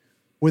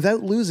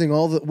losing,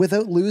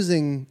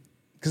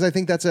 because I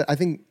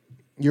think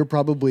you're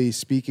probably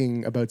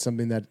speaking about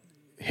something that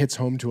hits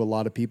home to a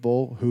lot of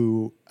people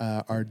who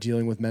are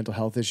dealing with mental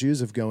health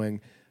issues of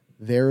going,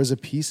 there is a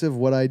piece of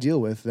what I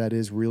deal with that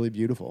is really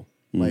beautiful,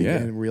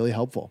 and really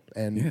helpful.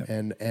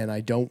 And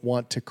I don't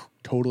want to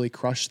totally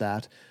crush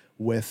that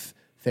with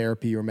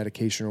therapy or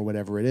medication or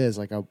whatever it is.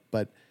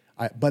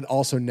 But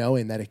also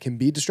knowing that it can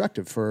be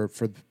destructive for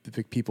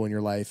the people in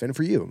your life and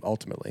for you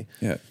ultimately.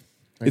 Yeah.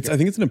 I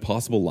think it's an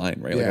impossible line,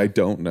 right? Like I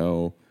don't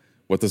know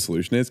what the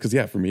solution is. Cause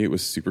for me, it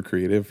was super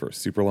creative for a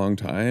super long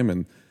time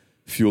and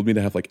fueled me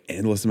to have like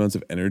endless amounts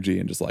of energy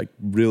and just like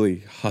really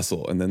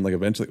hustle. And then like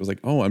eventually it was like,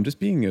 oh, I'm just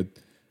being an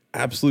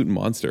absolute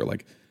monster.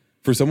 Like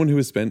for someone who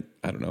has spent,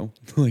 I don't know,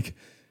 like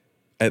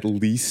at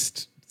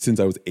least since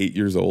I was 8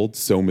 years old,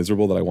 so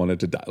miserable that I wanted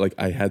to die. Like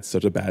I had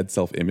such a bad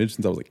self-image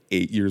since I was like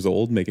 8 years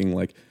old, making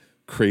like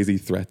crazy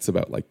threats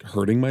about like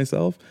hurting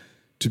myself,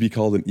 to be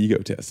called an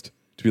egotist,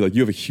 to be like,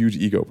 you have a huge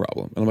ego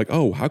problem. And I'm like,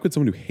 oh, how could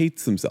someone who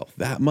hates themselves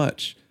that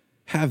much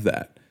have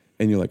that?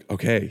 And you're like,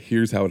 okay,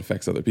 here's how it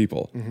affects other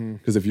people.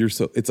 Because if you're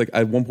it's like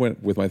at one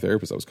point with my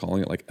therapist, I was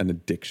calling it like an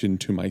addiction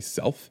to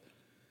myself.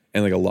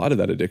 And like a lot of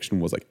that addiction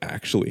was like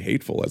actually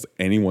hateful, as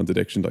anyone's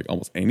addiction to like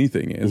almost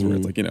anything is, where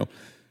it's like,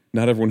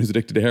 not everyone who's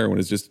addicted to heroin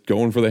is just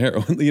going for the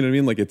heroin. You know what I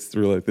mean? Like it's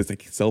through like this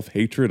like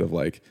self-hatred of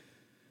like,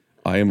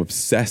 I am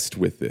obsessed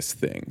with this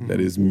thing that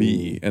is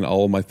me, and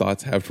all of my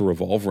thoughts have to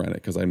revolve around it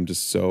because I'm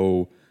just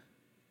so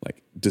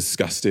like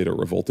disgusted or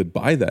revolted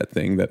by that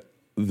thing, that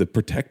the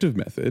protective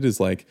method is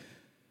like,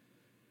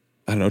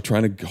 I don't know,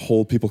 trying to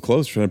hold people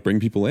close, trying to bring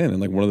people in. And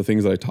like one of the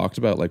things that I talked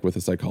about like with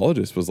a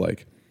psychologist was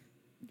like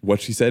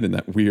what she said in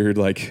that weird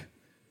like,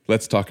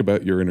 let's talk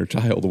about your inner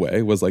child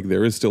way, was like,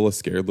 there is still a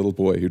scared little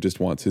boy who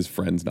just wants his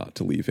friends not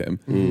to leave him.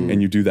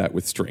 And you do that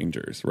with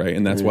strangers, right?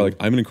 And that's why like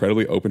I'm an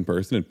incredibly open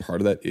person, and part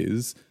of that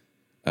is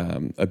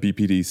a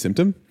BPD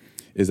symptom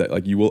is that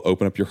like you will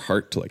open up your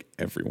heart to like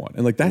everyone.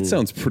 And like that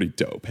sounds pretty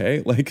dope,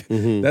 hey? Like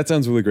that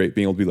sounds really great,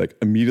 being able to be like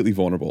immediately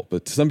vulnerable.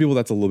 But to some people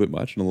that's a little bit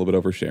much and a little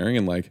bit oversharing,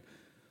 and like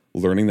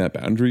learning that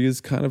boundary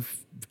is kind of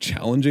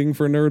challenging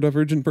for a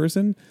neurodivergent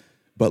person.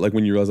 But like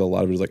when you realize a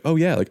lot of it is like, oh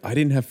yeah, like I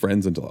didn't have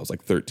friends until I was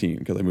like 13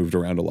 because I moved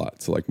around a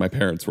lot. So like my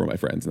parents were my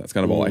friends, and that's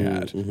kind of all I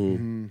had.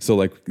 So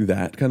like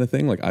that kind of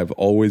thing, like I've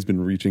always been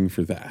reaching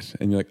for that.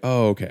 And you're like,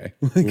 oh, okay.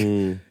 Like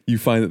you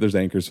find that there's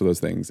anchors for those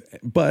things.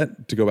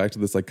 But to go back to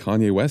this like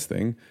Kanye West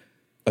thing,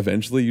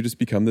 eventually you just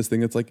become this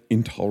thing that's like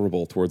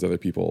intolerable towards other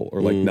people,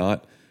 or like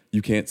not,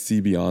 you can't see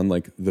beyond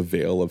like the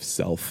veil of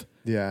self.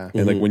 Yeah.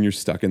 And like when you're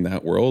stuck in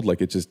that world,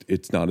 like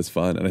it's not as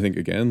fun. And I think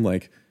again,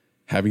 like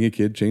having a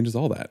kid changes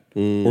all that.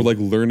 Or like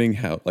learning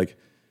how, like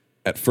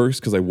at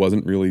first, because I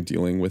wasn't really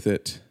dealing with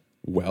it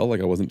well,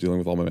 like I wasn't dealing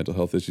with all my mental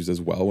health issues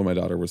as well when my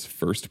daughter was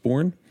first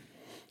born.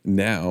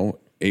 Now,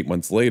 8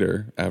 months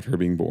later, after her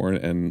being born,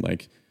 and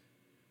like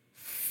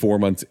 4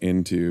 months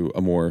into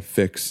a more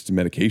fixed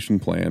medication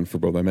plan for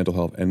both my mental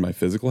health and my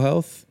physical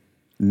health,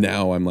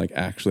 now I'm like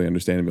actually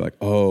understanding, be like,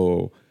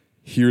 oh,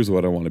 here's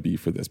what I want to be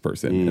for this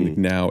person. And like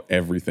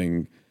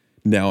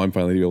now I'm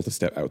finally able to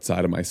step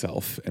outside of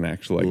myself and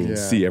actually like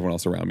see everyone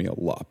else around me a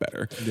lot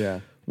better. Yeah.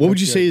 What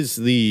would you say is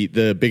the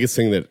biggest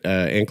thing that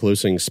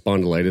ankylosing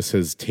spondylitis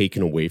has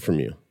taken away from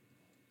you?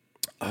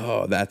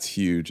 Oh, that's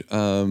huge.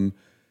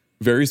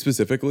 Very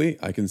specifically,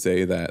 I can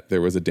say that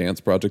there was a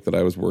dance project that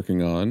I was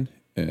working on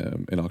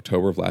in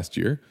October of last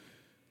year.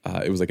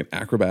 It was like an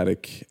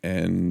acrobatic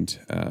and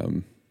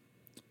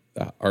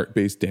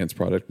art-based dance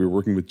project. We were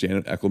working with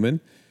Janet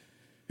Eckelman,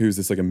 who's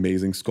this like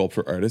amazing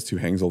sculpture artist who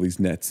hangs all these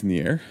nets in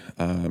the air.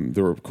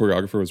 The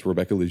choreographer was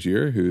Rebecca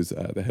Legier, who's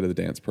the head of the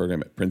dance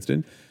program at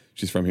Princeton.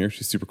 She's from here.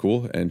 She's super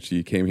cool. And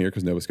she came here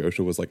because Nova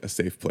Scotia was like a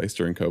safe place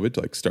during COVID to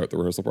like start the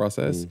rehearsal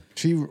process.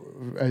 She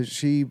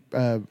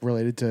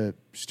related to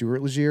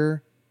Stuart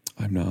Legier?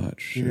 I'm not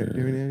sure. Do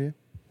you have any idea?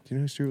 Do you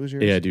know who Stuart Legier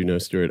is? Yeah, I do know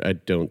Stuart. I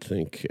don't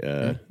think,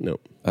 no.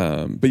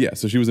 But yeah,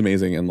 so she was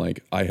amazing. And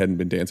like I hadn't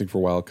been dancing for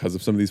a while because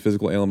of some of these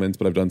physical ailments,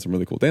 but I've done some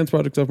really cool dance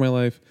projects of my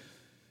life.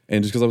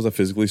 And just because I was a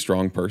physically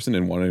strong person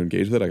and wanted to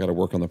engage with it, I got to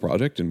work on the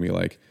project. And we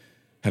like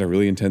had a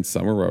really intense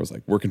summer where I was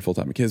like working full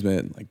time at Kismet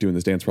and like doing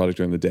this dance project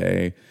during the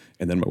day.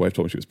 And then my wife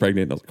told me she was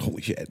pregnant and I was like,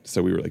 holy shit.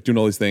 So we were like doing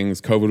all these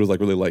things. COVID was like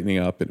really lightening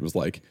up and it was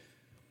like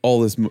all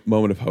this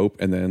moment of hope.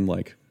 And then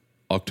like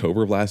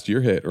October of last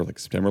year hit or like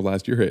September of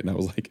last year hit. And I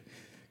was like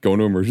going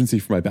to emergency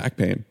for my back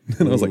pain.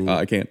 And I was like,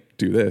 I can't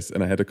do this.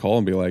 And I had to call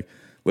and be like,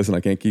 listen, I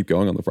can't keep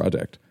going on the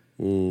project.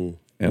 And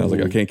I was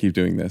like, I can't keep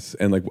doing this.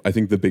 And like, I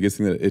think the biggest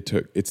thing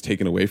that it's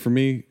taken away from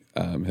me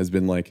has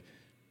been like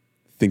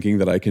thinking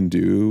that I can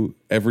do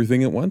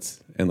everything at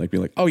once and like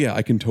being like, oh yeah,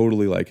 I can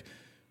totally like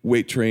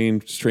weight train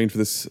for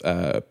this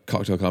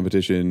cocktail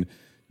competition,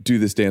 do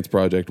this dance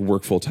project,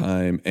 work full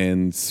time,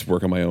 and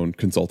work on my own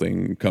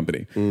consulting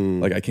company.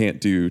 Like I can't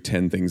do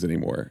 10 things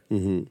anymore.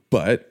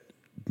 But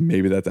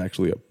maybe that's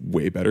actually a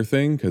way better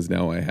thing because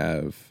now I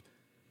have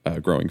a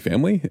growing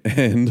family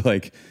and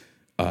like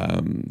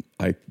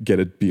I get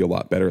to be a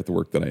lot better at the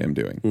work that I am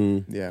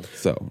doing. Yeah.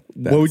 So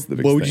that's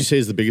what would you say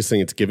is the biggest thing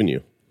it's given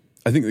you?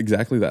 I think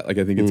exactly that. Like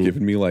I think it's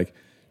given me like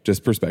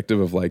just perspective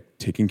of like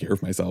taking care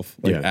of myself,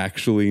 like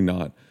actually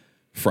not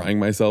frying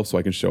myself so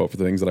I can show up for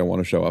the things that I want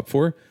to show up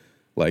for.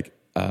 Like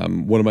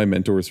one of my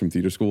mentors from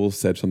theater school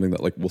said something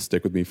that like will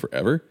stick with me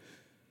forever.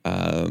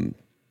 And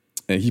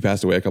he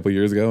passed away a couple of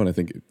years ago. And I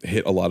think it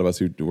hit a lot of us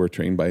who were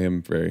trained by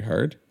him very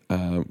hard.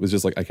 It was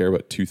just like, I care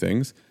about two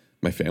things,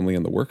 my family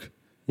and the work.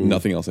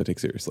 Nothing else I take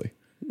seriously.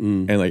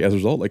 And like, as a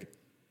result, like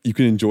you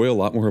can enjoy a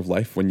lot more of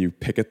life when you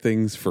pick at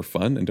things for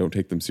fun and don't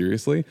take them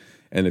seriously.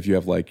 And if you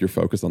have like, you're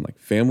focused on like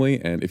family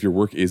and if your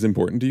work is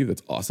important to you,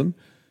 that's awesome.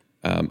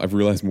 I've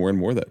realized more and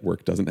more that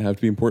work doesn't have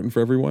to be important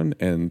for everyone.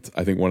 And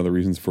I think one of the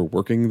reasons for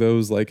working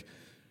those like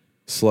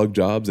slug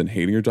jobs and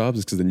hating your jobs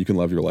is because then you can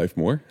love your life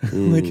more.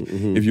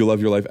 If you love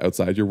your life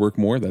outside your work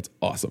more, that's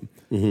awesome.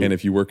 And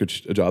if you work a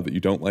job that you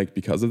don't like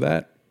because of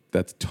that,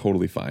 that's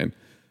totally fine.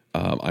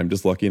 I'm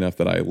just lucky enough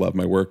that I love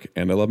my work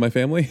and I love my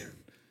family.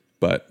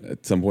 But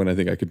at some point, I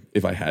think I could,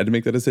 if I had to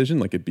make that decision,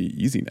 like it'd be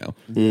easy now.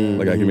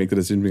 Like I can make the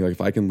decision, being like,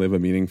 if I can live a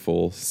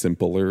meaningful,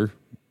 simpler,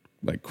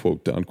 like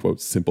quote unquote,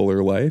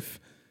 simpler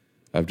life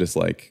of just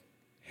like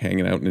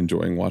hanging out and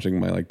enjoying watching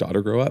my like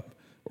daughter grow up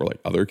or like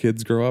other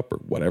kids grow up or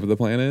whatever the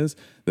plan is,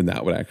 then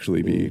that would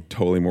actually be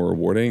totally more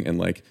rewarding. And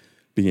like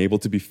being able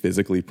to be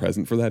physically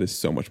present for that is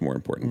so much more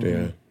important.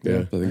 I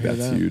think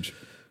that's huge.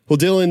 Well,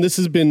 Dylan, this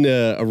has been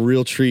a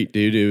real treat,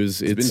 dude.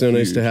 It's so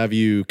nice to have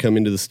you come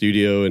into the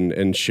studio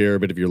and share a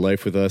bit of your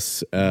life with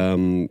us.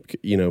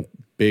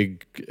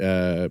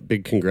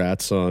 Big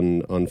congrats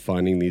on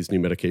finding these new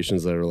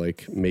medications that are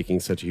like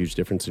making such a huge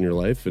difference in your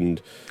life. And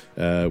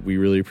we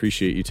really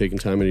appreciate you taking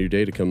time out of your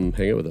day to come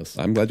hang out with us.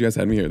 I'm glad you guys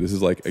had me here. This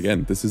is like,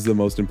 again, this is the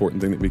most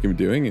important thing that we can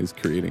be doing is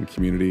creating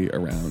community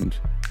around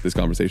this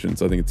conversation.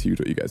 So I think it's huge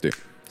what you guys do.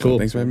 Cool. So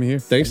thanks for having me here.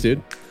 Thanks,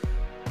 dude.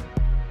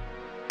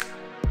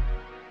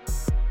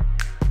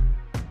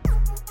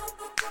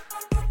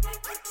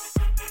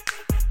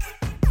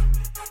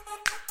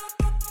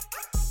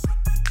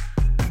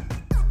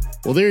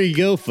 Well, there you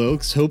go,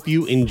 folks. Hope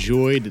you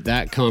enjoyed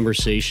that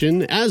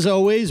conversation. As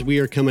always, we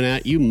are coming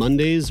at you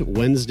Mondays,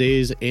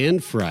 Wednesdays,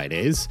 and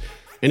Fridays.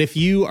 And if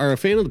you are a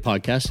fan of the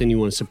podcast and you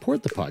want to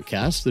support the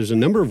podcast, there's a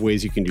number of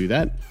ways you can do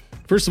that.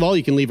 First of all,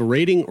 you can leave a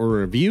rating or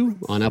a review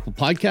on Apple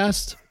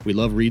Podcasts. We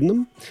love reading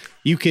them.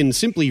 You can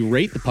simply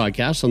rate the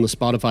podcast on the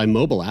Spotify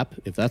mobile app,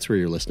 if that's where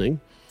you're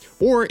listening.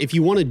 Or if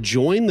you want to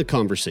join the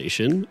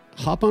conversation,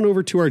 hop on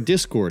over to our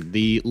Discord.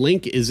 The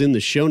link is in the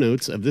show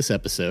notes of this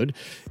episode.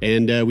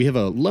 And we have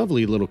a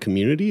lovely little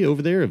community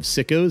over there of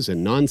sickos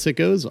and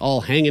non-sickos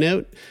all hanging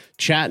out,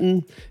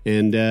 chatting.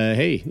 And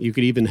hey, you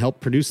could even help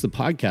produce the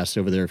podcast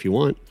over there if you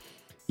want.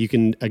 You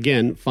can,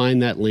 again,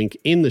 find that link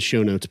in the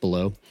show notes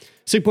below.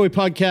 Sick Boy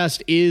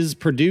Podcast is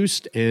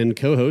produced and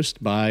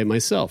co-hosted by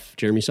myself,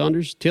 Jeremy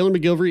Saunders, Taylor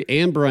McGilvery,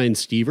 and Brian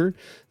Stever.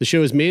 The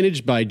show is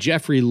managed by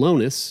Jeffrey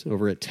Lonis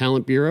over at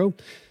Talent Bureau.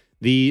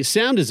 The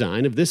sound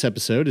design of this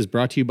episode is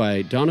brought to you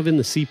by Donovan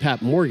the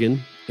CPAP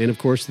Morgan. And of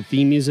course, the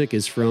theme music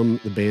is from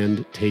the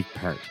band Take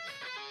Part.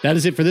 That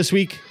is it for this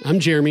week.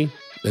 I'm Jeremy,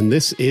 and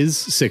this is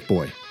Sick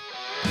Boy.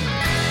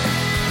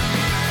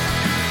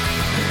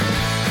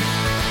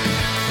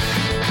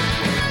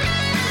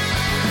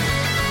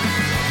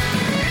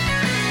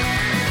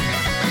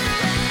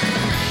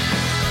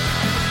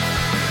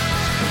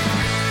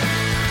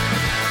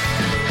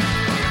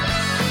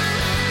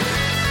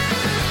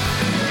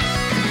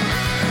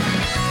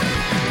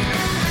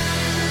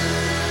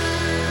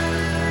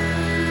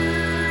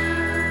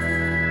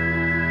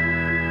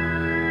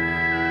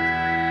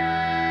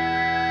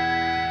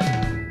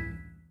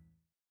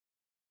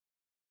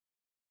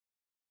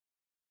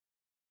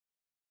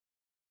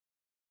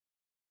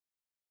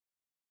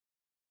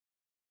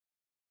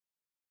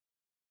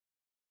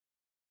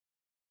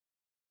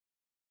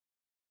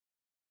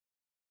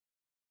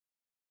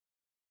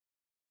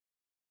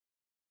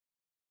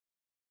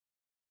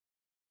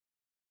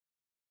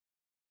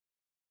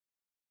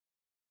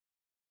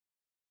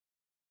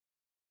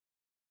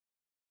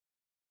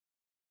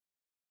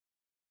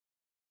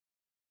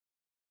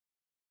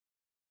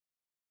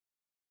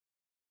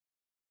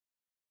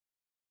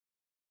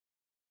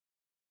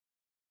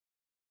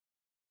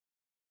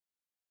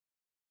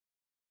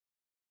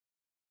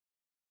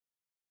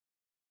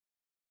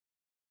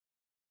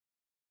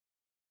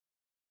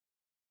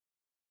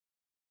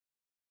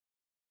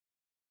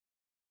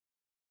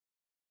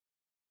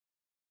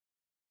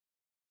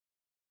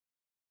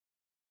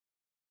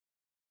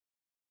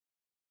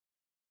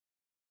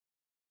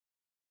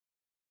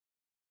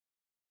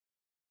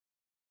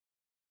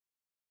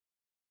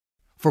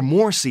 For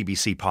more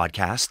CBC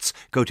podcasts,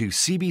 go to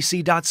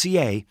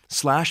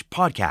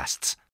cbc.ca/podcasts.